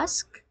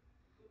flask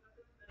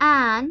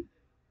and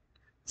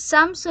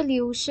some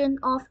solution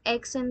of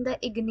X in the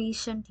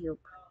ignition tube.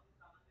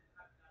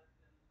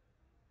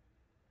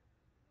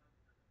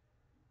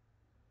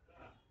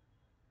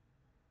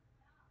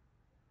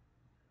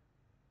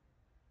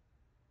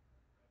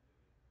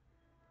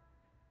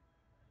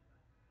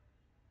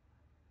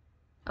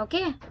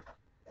 Okay,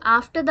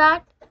 after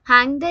that,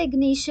 hang the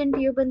ignition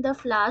tube in the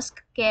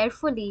flask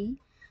carefully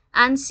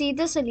and see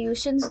the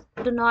solutions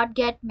do not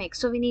get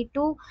mixed. So we need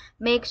to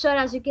make sure,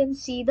 as you can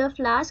see the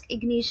flask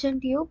ignition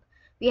tube.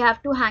 We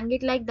have to hang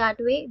it like that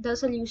way. The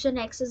solution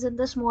X is in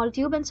the small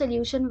tube and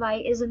solution Y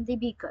is in the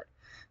beaker.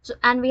 So,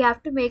 and we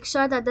have to make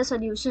sure that the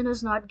solution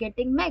is not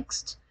getting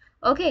mixed.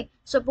 Okay,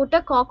 so put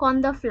a cork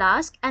on the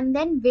flask and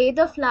then weigh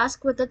the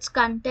flask with its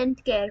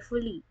content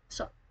carefully.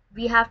 So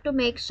we have to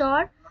make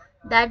sure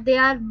that they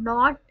are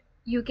not,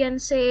 you can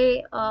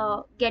say,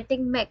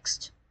 getting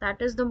mixed.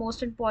 That is the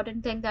most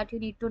important thing that you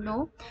need to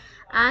know,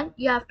 and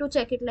you have to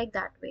check it like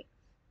that way.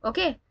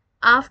 Okay,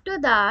 after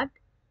that,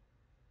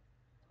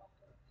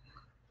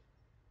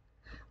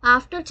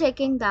 after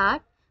checking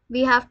that,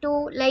 we have to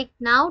like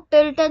now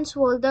tilt and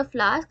swirl the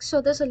flask so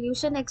the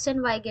solution X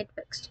and Y get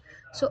mixed.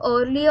 So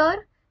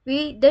earlier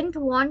we didn't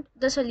want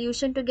the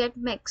solution to get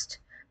mixed,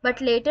 but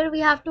later we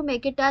have to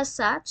make it as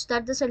such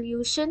that the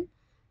solution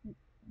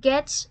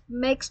gets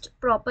mixed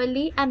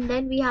properly, and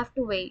then we have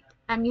to wait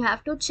and you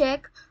have to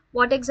check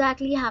what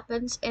exactly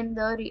happens in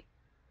the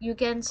you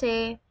can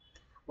say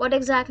what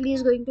exactly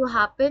is going to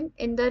happen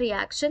in the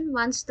reaction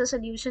once the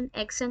solution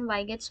X and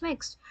Y gets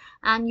mixed.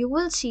 And you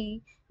will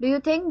see, do you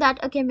think that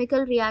a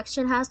chemical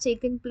reaction has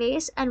taken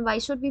place, and why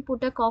should we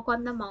put a cork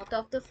on the mouth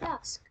of the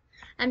flask?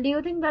 And do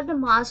you think that the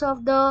mass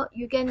of the,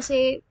 you can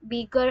say,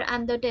 beaker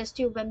and the test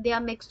tube, when they are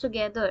mixed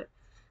together,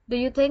 do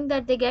you think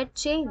that they get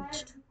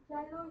changed?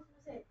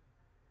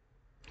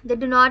 They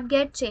do not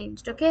get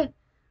changed. Okay,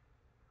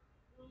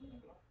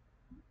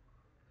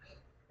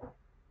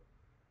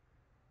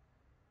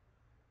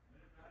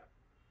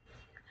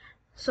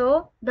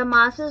 so the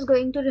mass is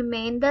going to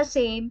remain the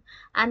same,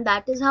 and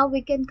that is how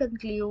we can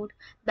conclude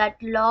that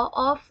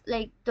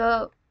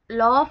the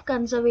law of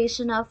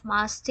conservation of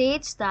mass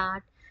states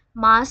that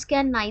mass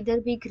can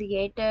neither be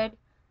created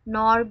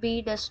nor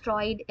be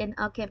destroyed in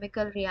a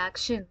chemical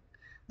reaction.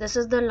 This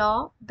is the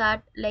law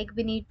that like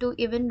we need to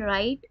even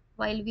write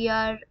while we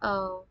are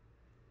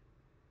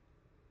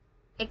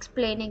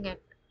explaining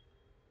it.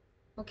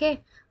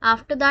 Okay,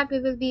 after that we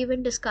will be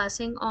even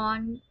discussing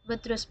on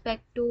with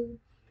respect to,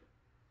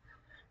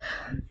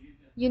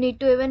 you need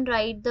to even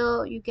write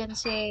the, you can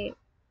say,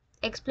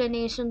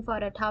 explanation for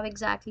it, how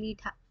exactly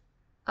it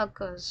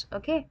occurs.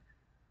 Okay,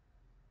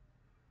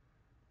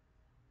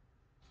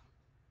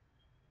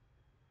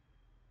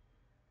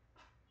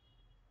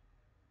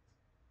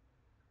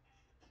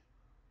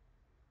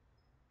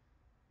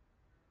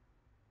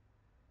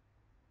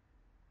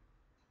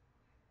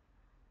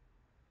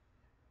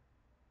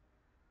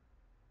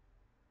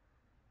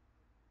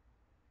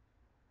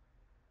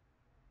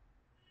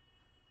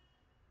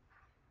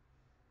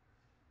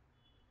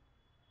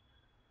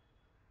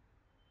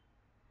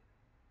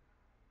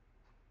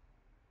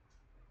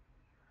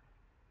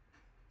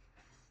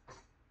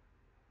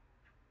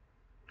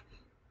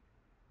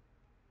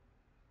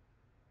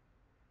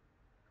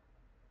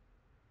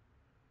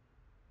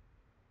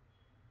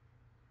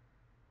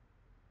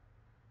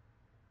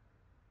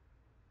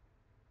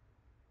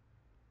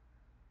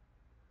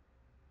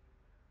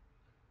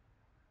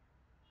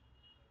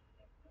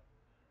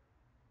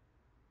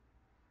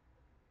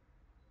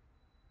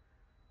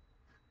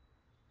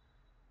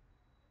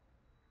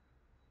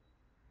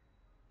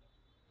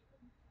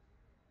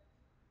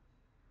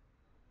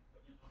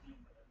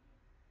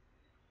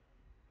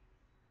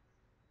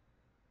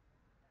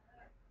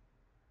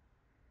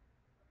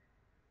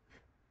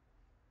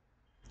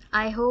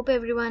 I hope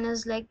everyone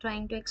is like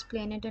trying to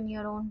explain it in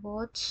your own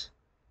words.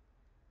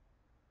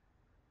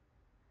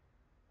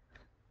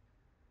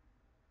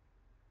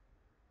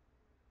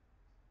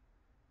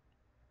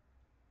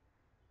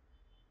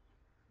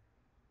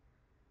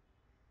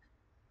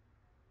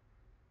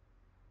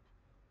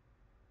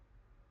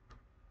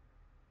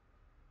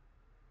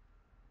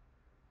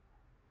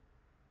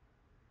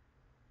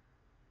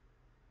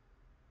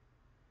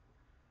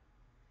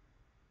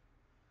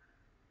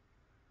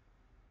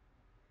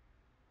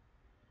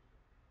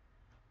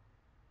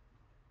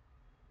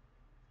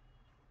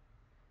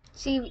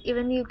 See,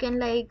 even you can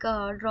like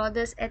draw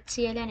this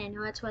HCl and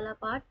NOH wala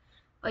part,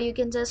 or you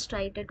can just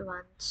write it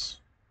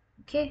once.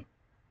 Okay,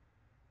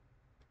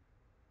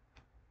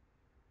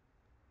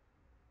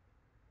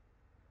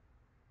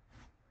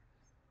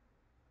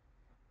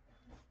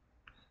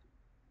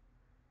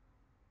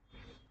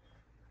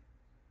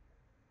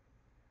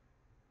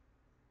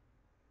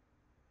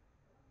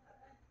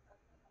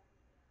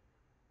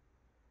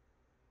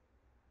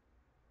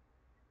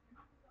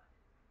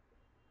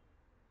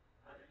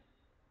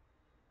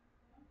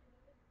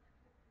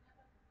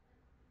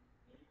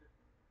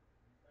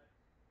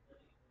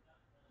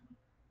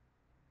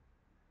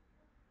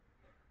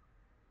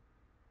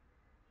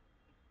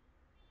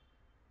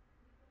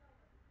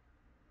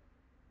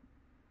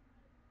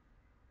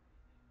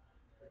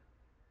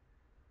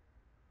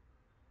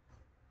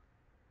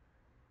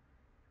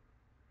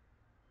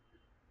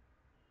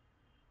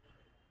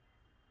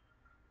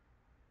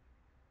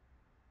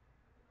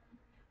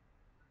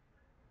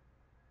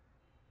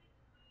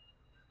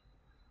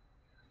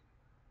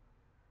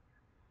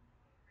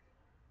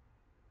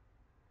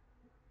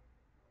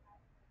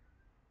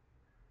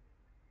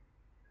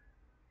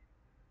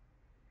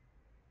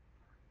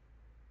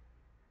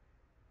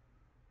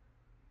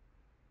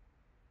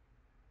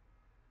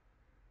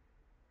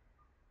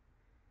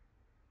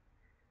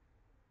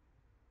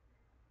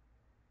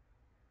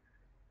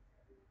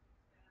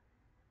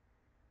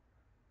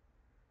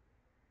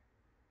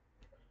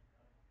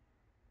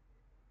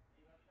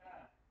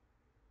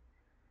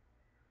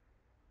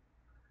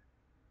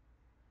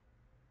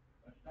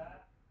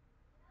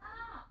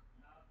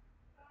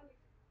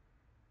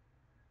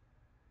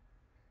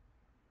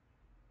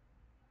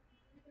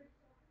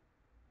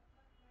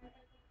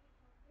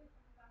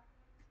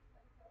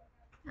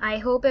 I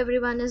hope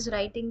everyone is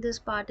writing this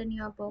part in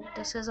your book.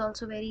 This is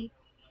also very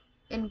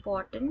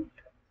important.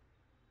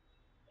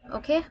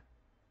 Okay.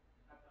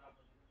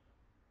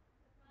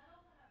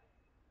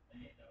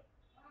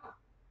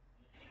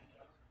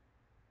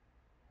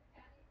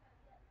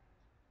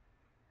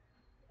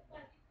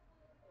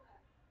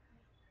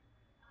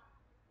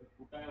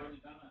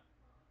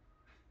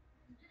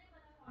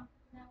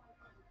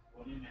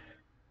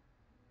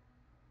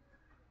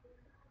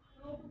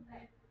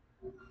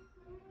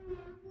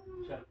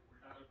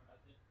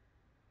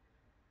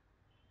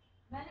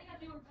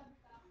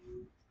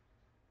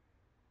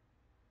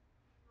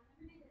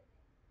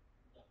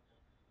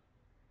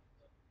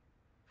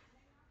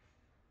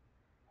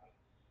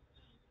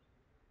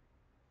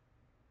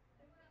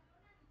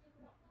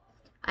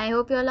 I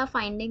hope you all are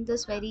finding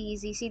this very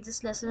easy. See,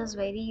 this lesson is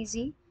very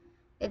easy.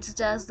 It's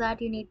just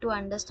that you need to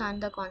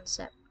understand the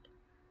concept.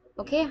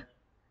 Okay.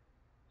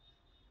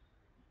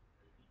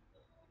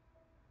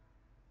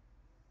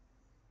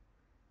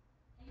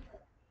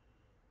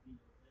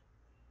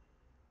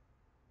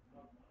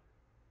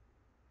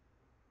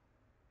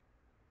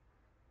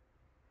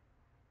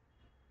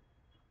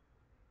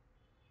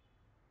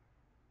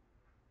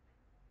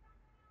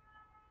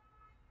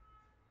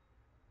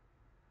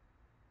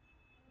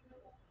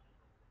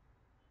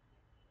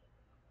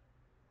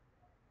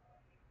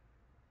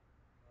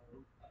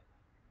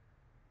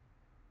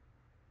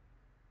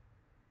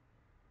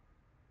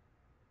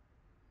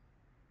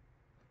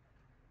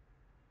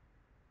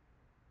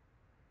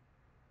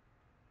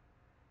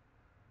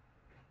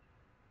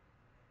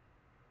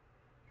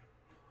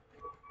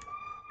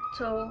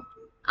 So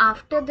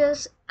after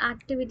this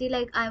activity,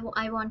 like I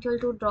want you all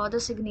to draw the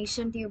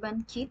signation tube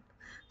and keep,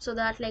 so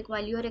that like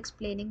while you are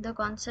explaining the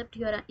concept,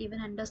 you are even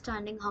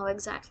understanding how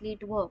exactly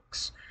it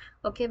works.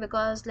 Okay,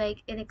 because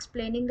like in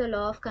explaining the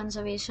law of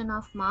conservation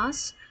of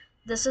mass,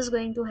 this is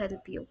going to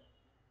help you.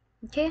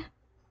 Okay.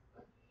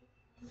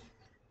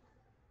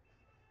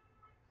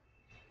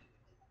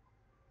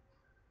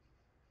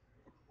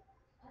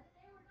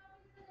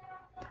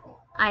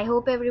 I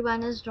hope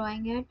everyone is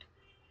drawing it.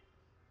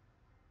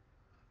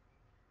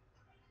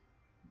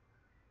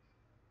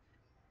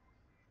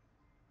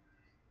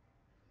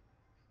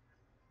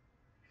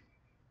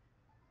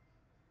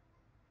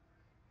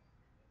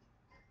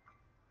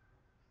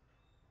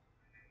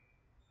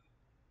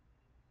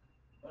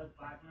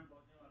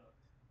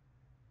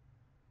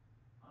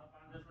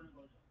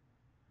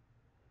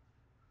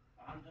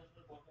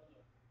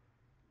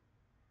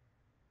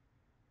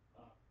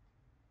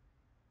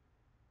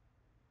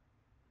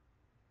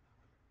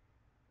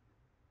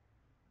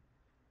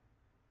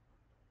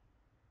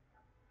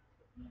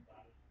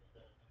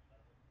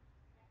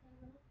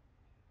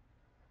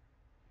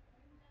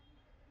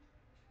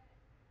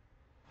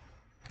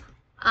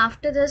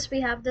 After this,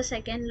 we have the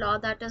second law,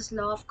 that is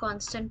law of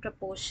constant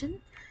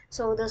proportion.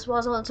 So this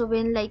was also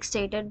been like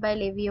stated by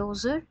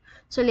Lavoisier.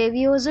 So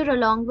Lavoisier,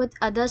 along with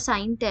other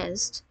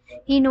scientists,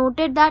 he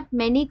noted that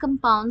many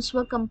compounds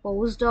were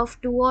composed of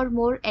two or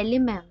more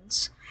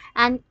elements,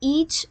 and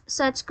each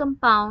such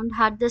compound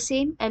had the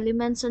same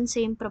elements in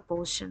same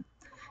proportion,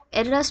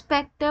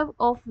 irrespective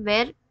of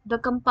where the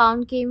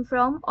compound came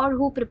from or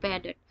who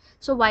prepared it.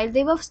 So while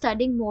they were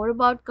studying more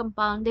about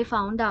compound, they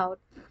found out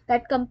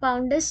that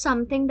compound is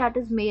something that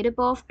is made up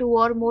of two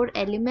or more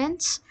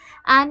elements,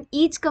 and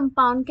each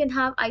compound can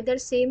have either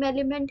same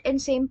element in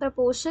same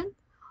proportion,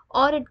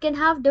 or it can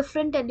have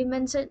different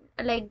elements in,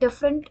 like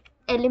different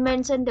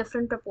elements in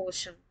different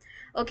proportion.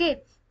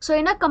 Okay, so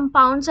in a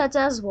compound such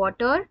as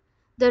water,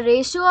 the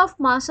ratio of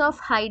mass of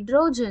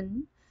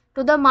hydrogen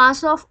to the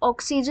mass of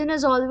oxygen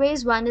is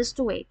always 1 is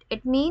to 8.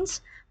 It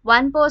means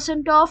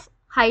 1% of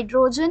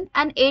hydrogen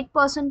and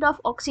 8%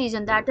 of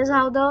oxygen. That is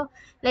how the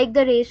like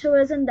the ratio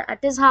is, and that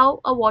is how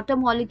a water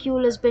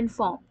molecule has been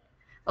formed.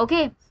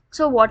 Okay,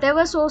 so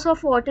whatever source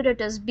of water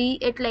it is, be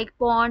it like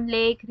pond,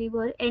 lake,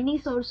 river, any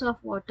source of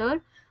water,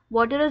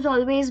 water has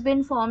always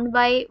been formed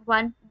by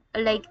one,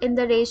 like in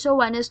the ratio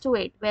 1 is to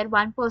 8, where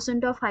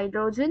 1% of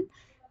hydrogen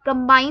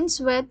combines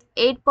with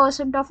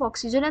 8% of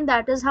oxygen, and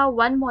that is how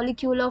one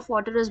molecule of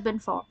water has been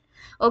formed.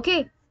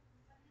 Okay,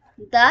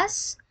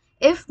 thus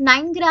if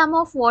 9 gram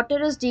of water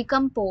is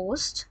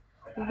decomposed,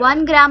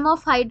 1 gram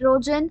of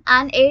hydrogen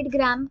and 8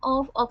 gram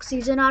of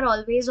oxygen are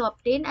always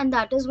obtained, and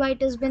that is why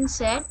it has been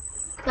said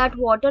that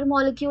water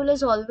molecule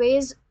is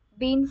always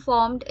been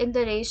formed in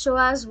the ratio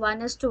as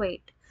 1 is to 8.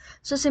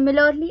 So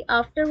similarly,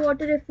 after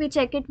water, if we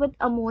check it with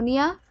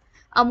ammonia,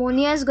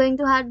 ammonia is going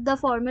to have, the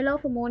formula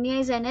of ammonia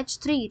is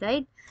NH3,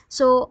 right?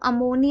 So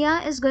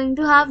ammonia is going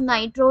to have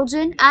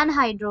nitrogen and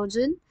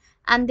hydrogen,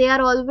 and they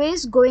are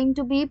always going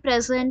to be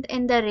present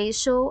in the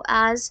ratio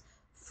as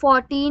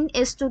 14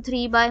 is to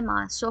 3 by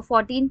mass. So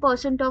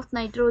 14% of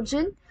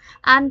nitrogen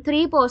and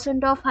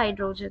 3% of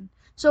hydrogen.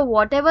 So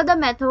whatever the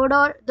method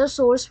or the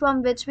source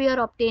from which we are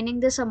obtaining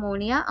this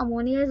ammonia,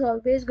 ammonia is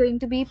always going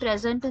to be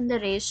present in the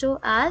ratio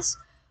as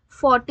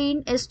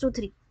 14 is to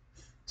 3.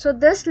 So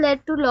this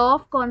led to law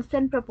of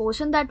constant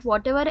proportion, that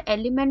whatever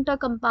element or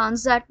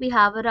compounds that we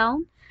have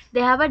around, they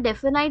have a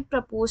definite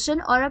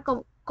proportion or a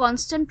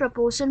constant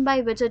proportion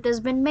by which it has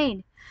been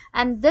made.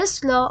 And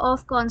this law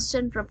of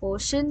constant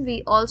proportion,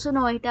 we also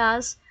know it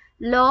as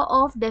law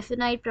of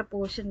definite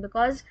proportion,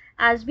 because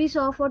as we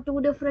saw for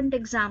two different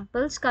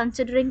examples,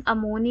 considering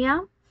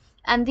ammonia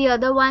and the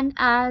other one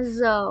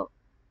as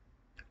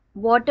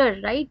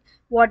water, right?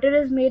 Water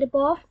is made up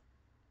of,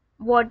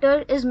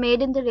 water is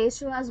made in the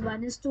ratio as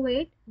 1 is to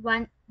 8.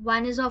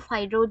 1 is of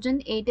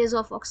hydrogen, 8 is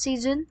of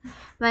oxygen.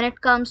 When it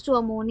comes to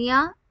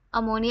ammonia,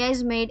 ammonia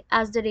is made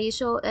as the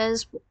ratio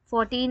is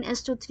 14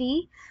 is to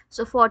 3.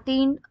 So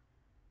 14%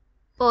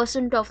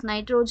 of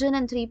nitrogen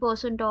and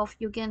 3% of,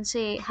 you can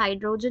say,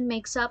 hydrogen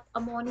makes up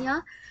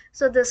ammonia.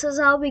 So this is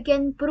how we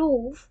can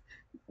prove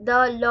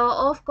the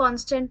law of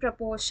constant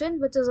proportion,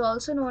 which is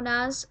also known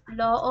as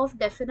law of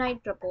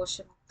definite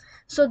proportion.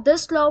 So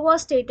this law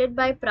was stated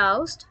by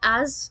Proust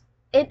as,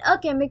 in a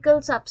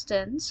chemical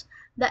substance,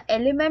 the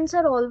elements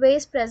are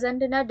always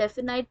present in a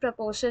definite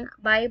proportion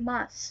by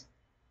mass.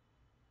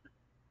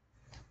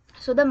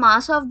 So the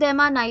mass of them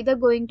are neither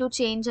going to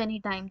change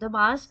anytime. The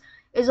mass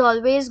is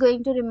always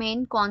going to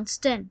remain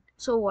constant.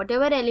 So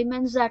whatever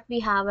elements that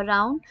we have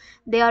around,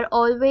 they are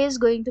always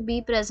going to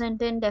be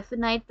present in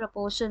definite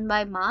proportion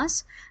by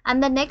mass.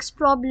 And the next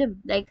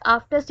problem, like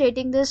after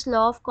stating this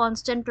law of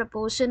constant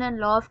proportion and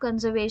law of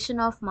conservation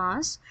of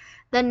mass,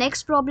 the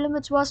next problem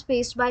which was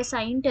faced by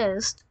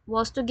scientists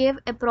was to give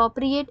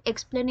appropriate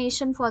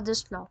explanation for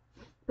this law,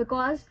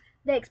 because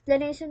the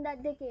explanation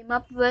that they came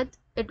up with,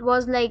 it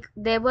was like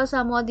there was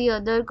some or the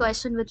other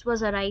question which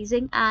was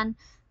arising, and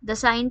the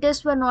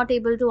scientists were not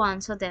able to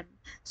answer them.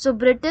 So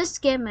British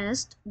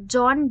chemist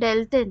John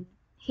Dalton,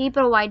 he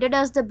provided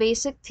us the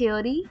basic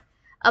theory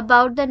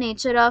about the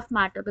nature of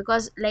matter,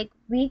 because like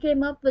we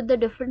came up with the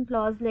different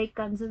laws like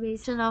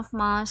conservation of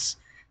mass,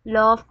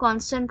 law of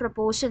constant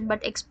proportion,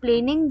 but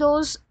explaining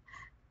those,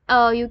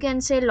 you can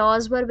say,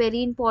 laws were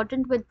very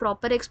important with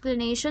proper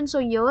explanation. So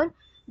here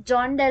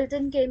John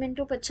Dalton came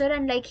into picture,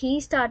 and like he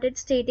started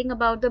stating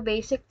about the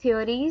basic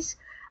theories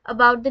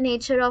about the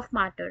nature of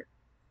matter.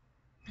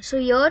 So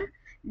here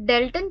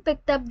Dalton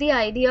picked up the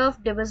idea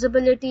of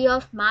divisibility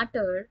of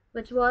matter,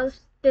 which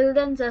was till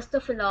then just a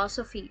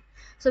philosophy.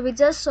 So we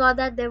just saw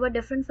that there were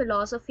different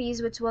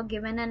philosophies which were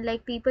given, and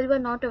like people were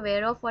not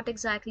aware of what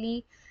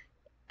exactly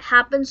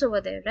happens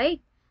over there,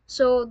 right?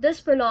 So this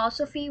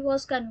philosophy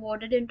was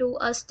converted into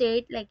a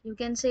state, like you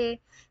can say,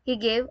 he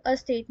gave a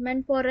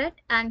statement for it,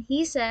 and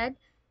he said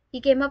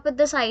he came up with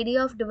this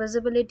idea of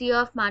divisibility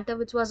of matter,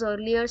 which was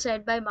earlier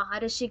said by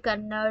Maharishi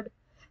Kannad.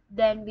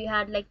 Then we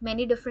had like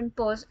many different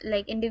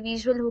like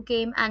individual who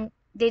came and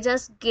they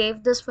just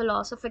gave this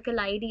philosophical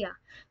idea.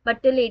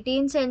 But till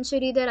 18th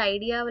century their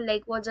idea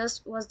like was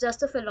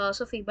just a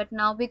philosophy, but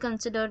now we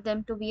consider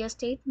them to be a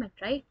statement,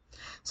 right?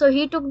 So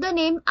he took the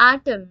name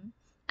atom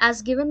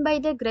as given by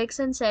the Greeks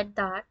and said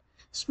that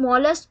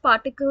smallest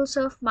particles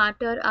of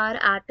matter are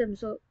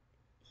atoms. So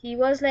he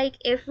was like,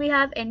 if we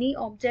have any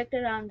object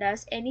around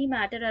us, any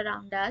matter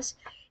around us,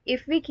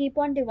 if we keep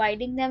on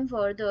dividing them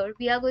further,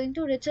 we are going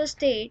to reach a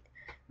state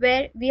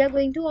where we are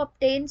going to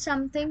obtain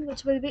something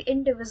which will be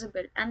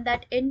indivisible, and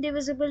that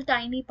indivisible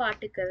tiny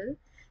particle,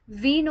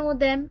 we know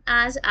them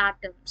as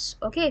atoms.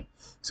 Okay,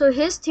 so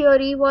his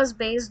theory was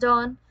based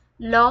on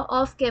law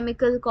of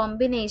chemical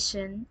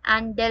combination,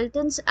 and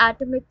Dalton's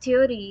atomic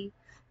theory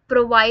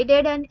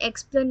provided an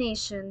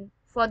explanation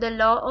for the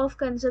law of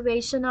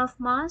conservation of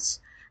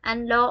mass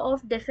and law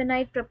of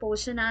definite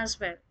proportion as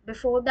well.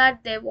 Before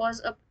that there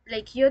was a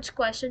like huge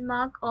question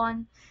mark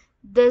on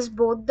this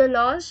both the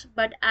laws,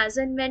 but as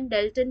and when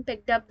Dalton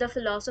picked up the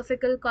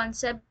philosophical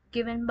concept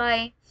given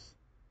by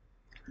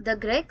the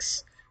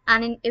Greeks,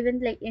 and even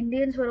like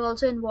Indians were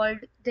also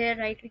involved there,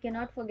 right? We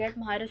cannot forget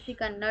Maharishi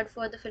Kannad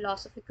for the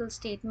philosophical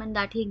statement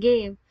that he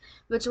gave,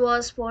 which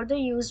was further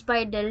used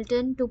by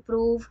Dalton to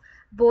prove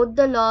both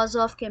the laws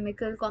of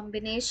chemical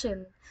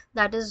combination,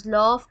 that is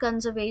law of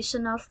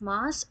conservation of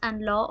mass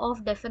and law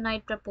of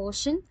definite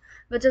proportion,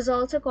 which is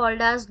also called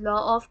as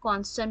law of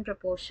constant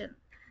proportion.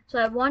 So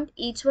I want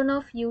each one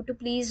of you to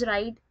please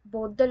write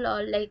both the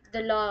law, like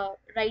the law,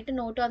 write a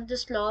note on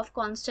this law of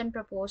constant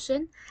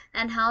proportion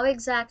and how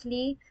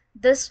exactly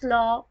this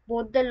law,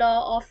 both the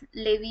law of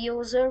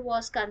Leviosa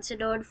was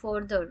considered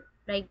further,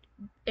 right?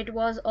 It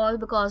was all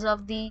because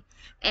of the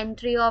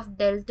entry of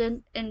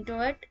Dalton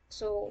into it.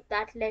 So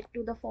that led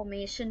to the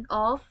formation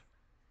of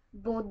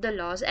both the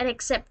laws and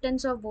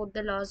acceptance of both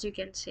the laws, you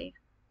can say.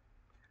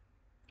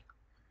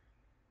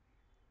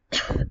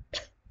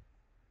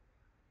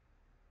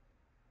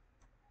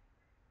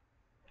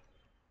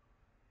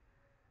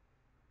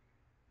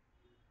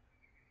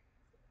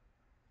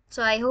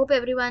 So I hope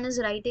everyone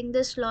is writing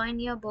this law in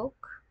your book.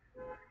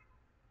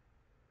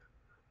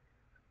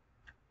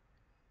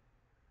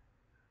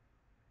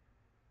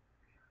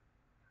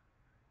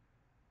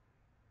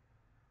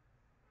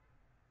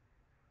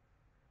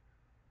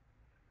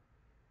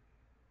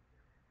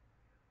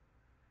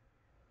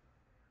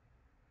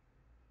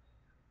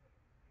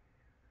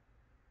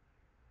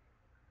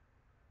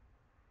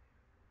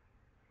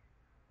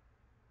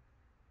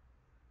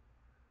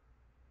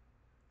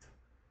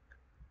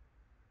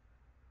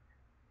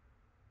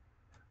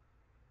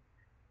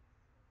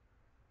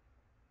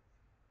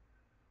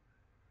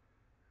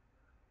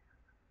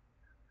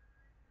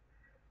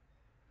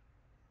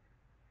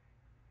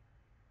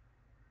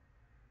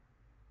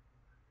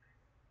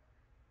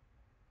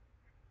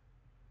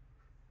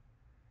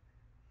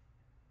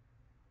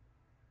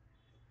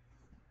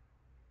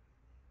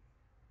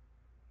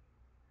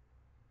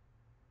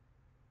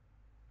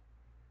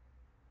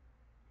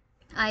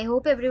 I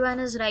hope everyone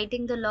is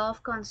writing the law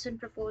of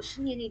constant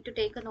proportion. You need to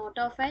take a note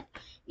of it.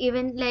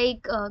 Even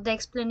like the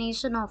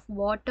explanation of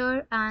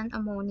water and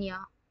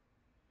ammonia.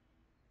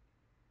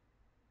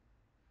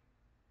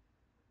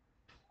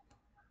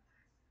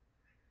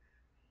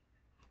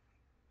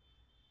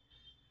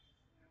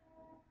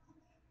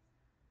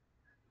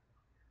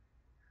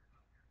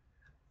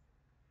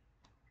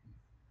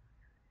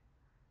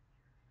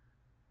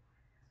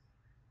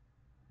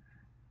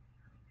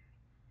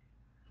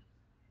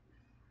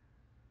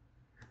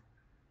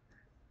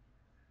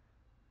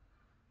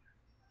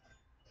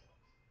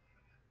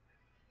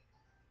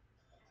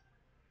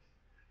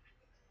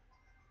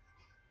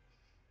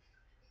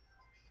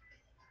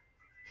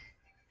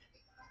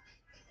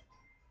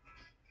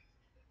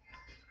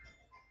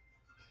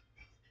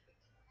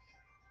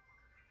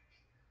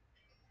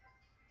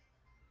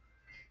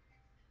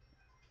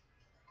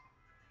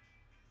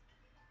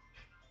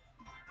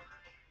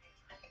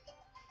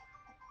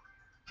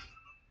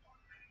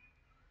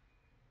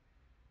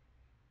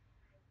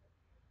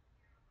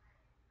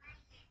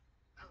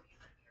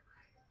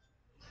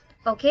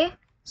 Okay,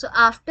 so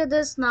after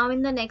this, now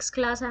in the next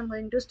class, I'm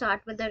going to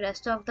start with the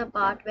rest of the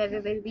part where we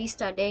will be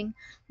studying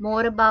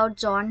more about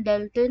John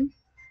Dalton.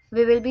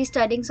 We will be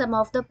studying some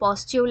of the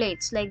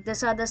postulates, like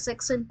these are the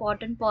six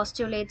important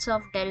postulates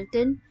of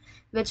Dalton,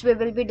 which we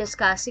will be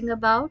discussing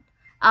about.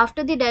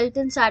 After the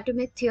Dalton's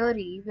atomic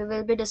theory, we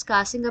will be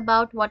discussing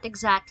about what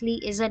exactly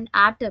is an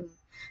atom.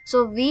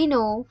 So we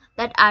know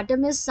that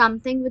atom is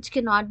something which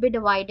cannot be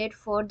divided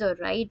further,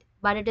 right?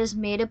 But it is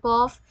made up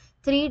of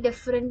three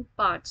different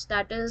parts,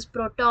 that is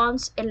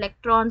protons,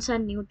 electrons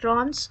and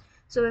neutrons.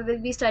 So we will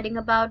be studying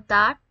about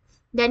that.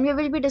 Then we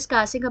will be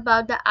discussing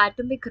about the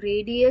atomic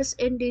radius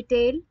in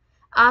detail.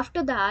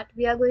 After that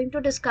we are going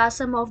to discuss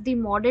some of the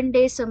modern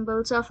day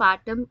symbols of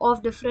atom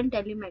of different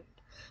element.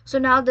 So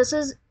now this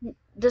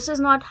is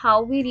not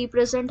how we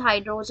represent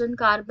hydrogen,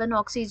 carbon,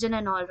 oxygen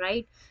and all,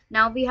 right?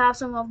 Now we have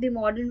some of the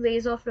modern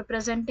ways of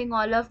representing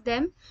all of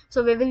them.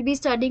 So we will be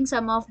studying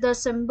some of the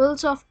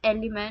symbols of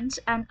elements,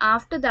 and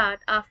after that,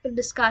 after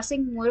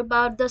discussing more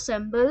about the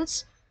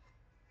symbols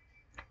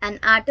and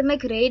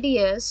atomic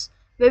radius,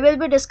 we will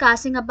be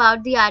discussing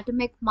about the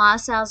atomic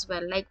mass as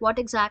well, like what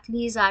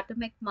exactly is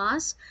atomic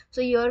mass.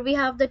 So here we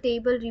have the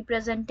table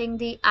representing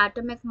the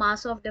atomic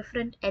mass of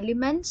different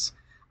elements.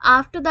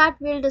 After that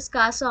we'll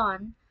discuss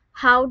on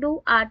how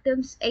do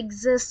atoms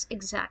exist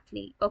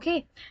exactly.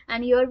 Okay,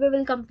 and here we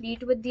will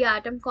complete with the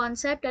atom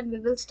concept, and we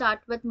will start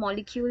with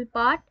molecule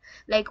part,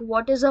 like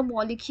what is a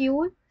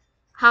molecule,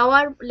 how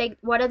are, like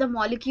what are the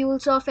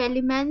molecules of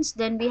elements.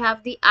 Then we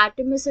have the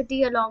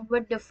atomicity along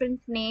with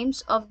different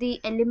names of the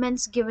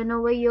elements given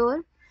over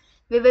here.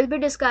 We will be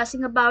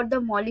discussing about the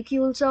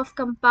molecules of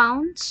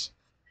compounds.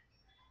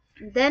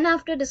 Then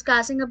after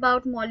discussing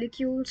about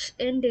molecules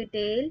in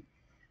detail,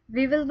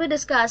 we will be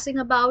discussing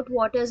about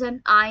what is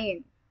an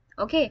ion.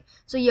 Okay,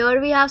 so here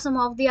we have some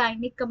of the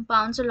ionic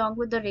compounds along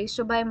with the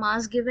ratio by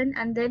mass given,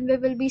 and then we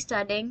will be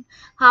studying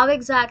how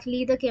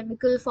exactly the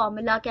chemical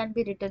formula can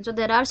be written. So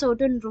there are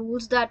certain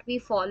rules that we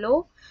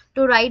follow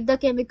to write the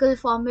chemical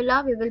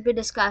formula. We will be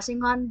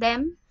discussing on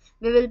them.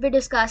 We will be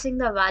discussing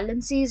the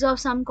valencies of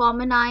some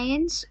common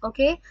ions.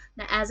 Okay,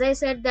 now as I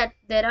said that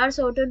there are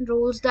certain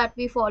rules that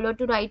we follow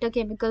to write a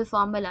chemical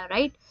formula,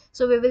 right?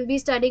 So we will be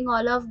studying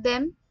all of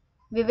them.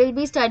 We will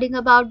be studying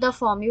about the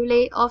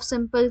formulae of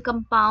simple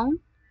compound.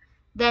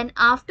 Then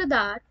after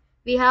that,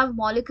 we have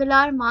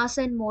molecular mass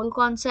and mole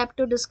concept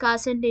to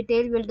discuss in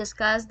detail. We'll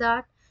discuss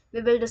that.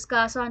 We will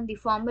discuss on the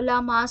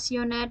formula, mass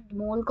unit,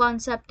 mole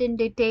concept in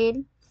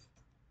detail.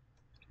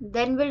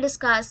 Then we'll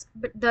discuss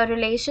the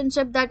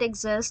relationship that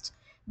exists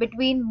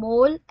between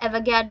mole,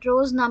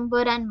 Avogadro's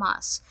number and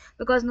mass,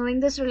 because knowing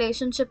this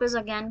relationship is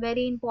again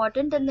very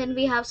important. And then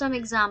we have some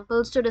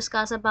examples to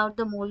discuss about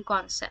the mole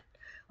concept.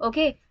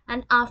 Okay,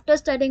 and after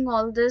studying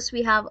all this,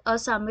 we have a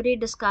summary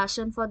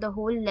discussion for the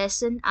whole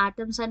lesson,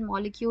 atoms and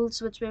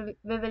molecules, which we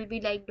will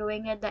be like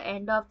doing at the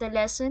end of the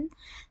lesson.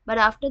 But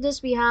after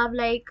this we have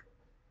like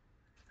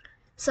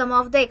some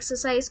of the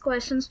exercise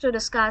questions to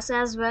discuss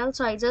as well.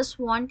 So I just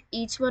want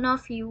each one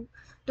of you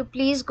to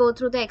please go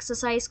through the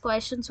exercise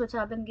questions which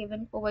have been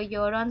given over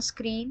here on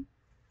screen.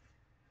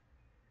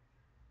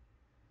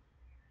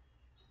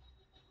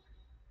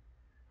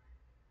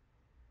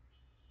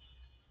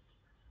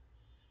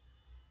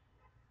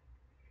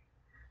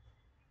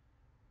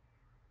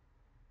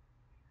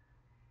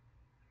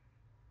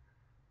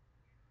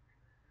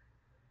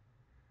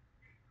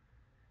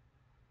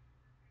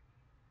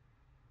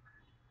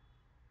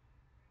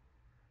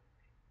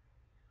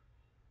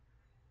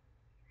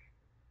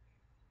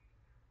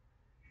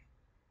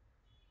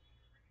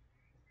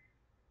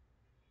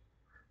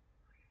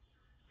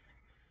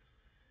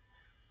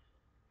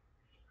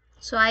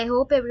 So I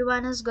hope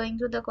everyone is going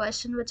through the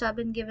question which have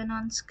been given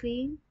on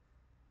screen.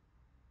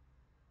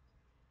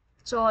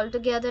 So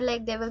altogether,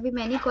 like there will be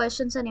many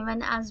questions, and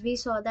even as we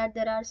saw that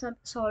there are some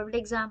solved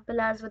example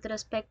as with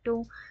respect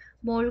to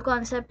mole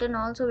concept, and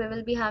also we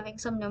will be having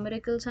some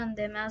numericals on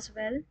them as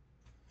well.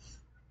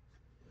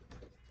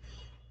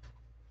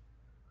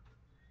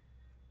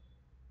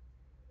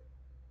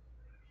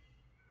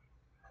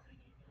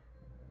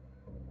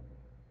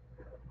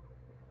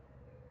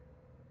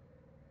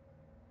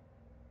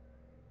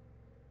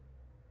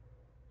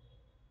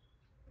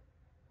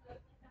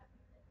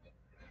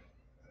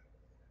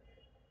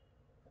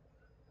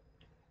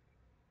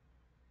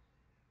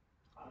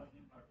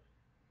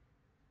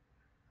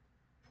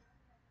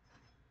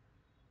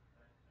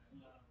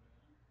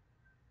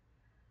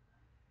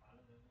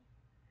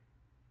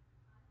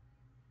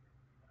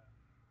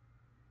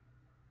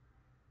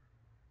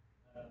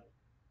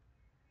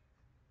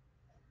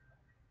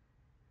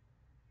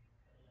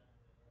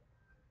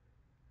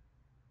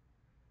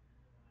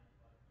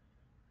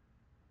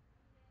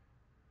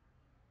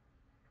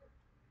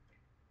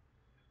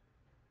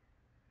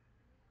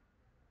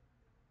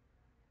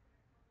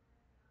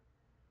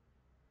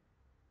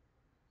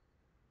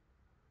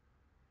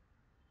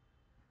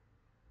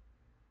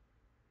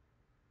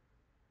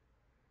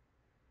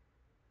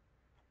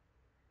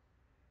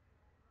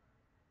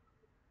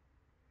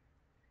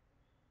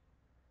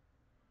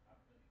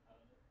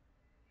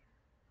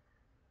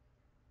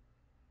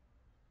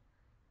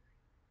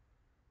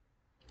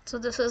 So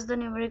this is the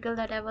numerical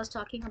that I was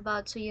talking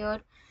about. So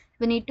here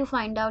we need to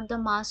find out the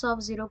mass of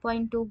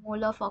 0.2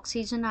 mole of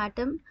oxygen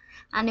atom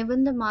and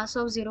even the mass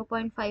of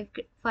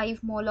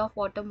 0.55 mole of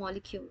water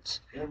molecules.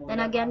 Then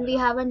again we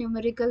have a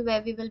numerical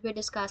where we will be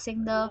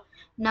discussing the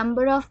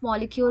number of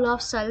molecule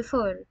of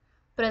sulfur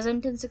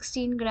present in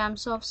 16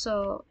 grams of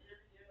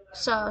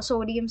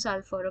sodium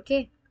sulfur.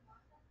 Okay,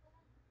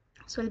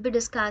 so we'll be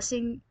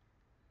discussing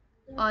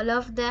all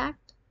of that.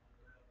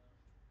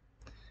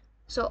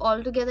 So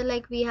altogether,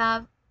 like, we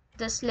have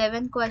this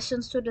 11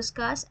 questions to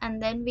discuss,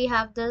 and then we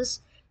have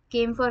this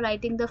game for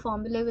writing the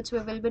formula, which we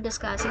will be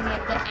discussing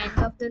at the end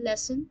of the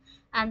lesson.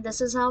 And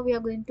this is how we are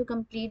going to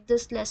complete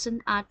this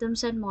lesson,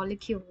 atoms and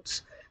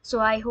molecules. So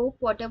I hope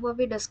whatever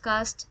we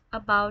discussed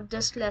about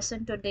this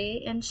lesson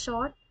today, in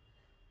short,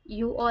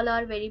 you all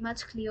are very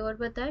much clear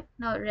with it.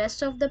 Now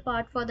rest of the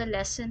part for the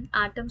lesson,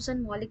 atoms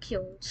and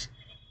molecules,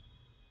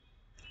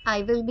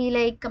 I will be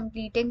like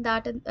completing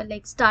that and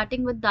like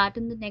starting with that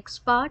in the next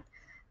part.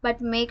 But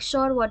make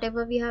sure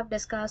whatever we have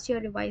discussed,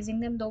 you're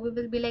revising them. Though we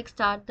will be like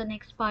start the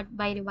next part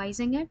by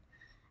revising it.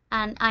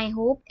 And I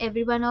hope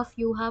every one of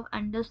you have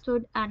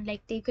understood and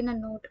like taken a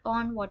note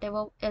on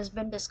whatever has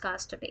been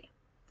discussed today.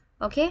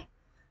 Okay?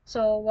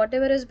 So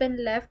whatever has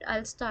been left,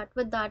 I'll start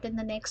with that in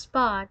the next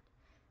part.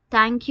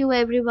 Thank you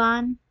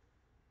everyone.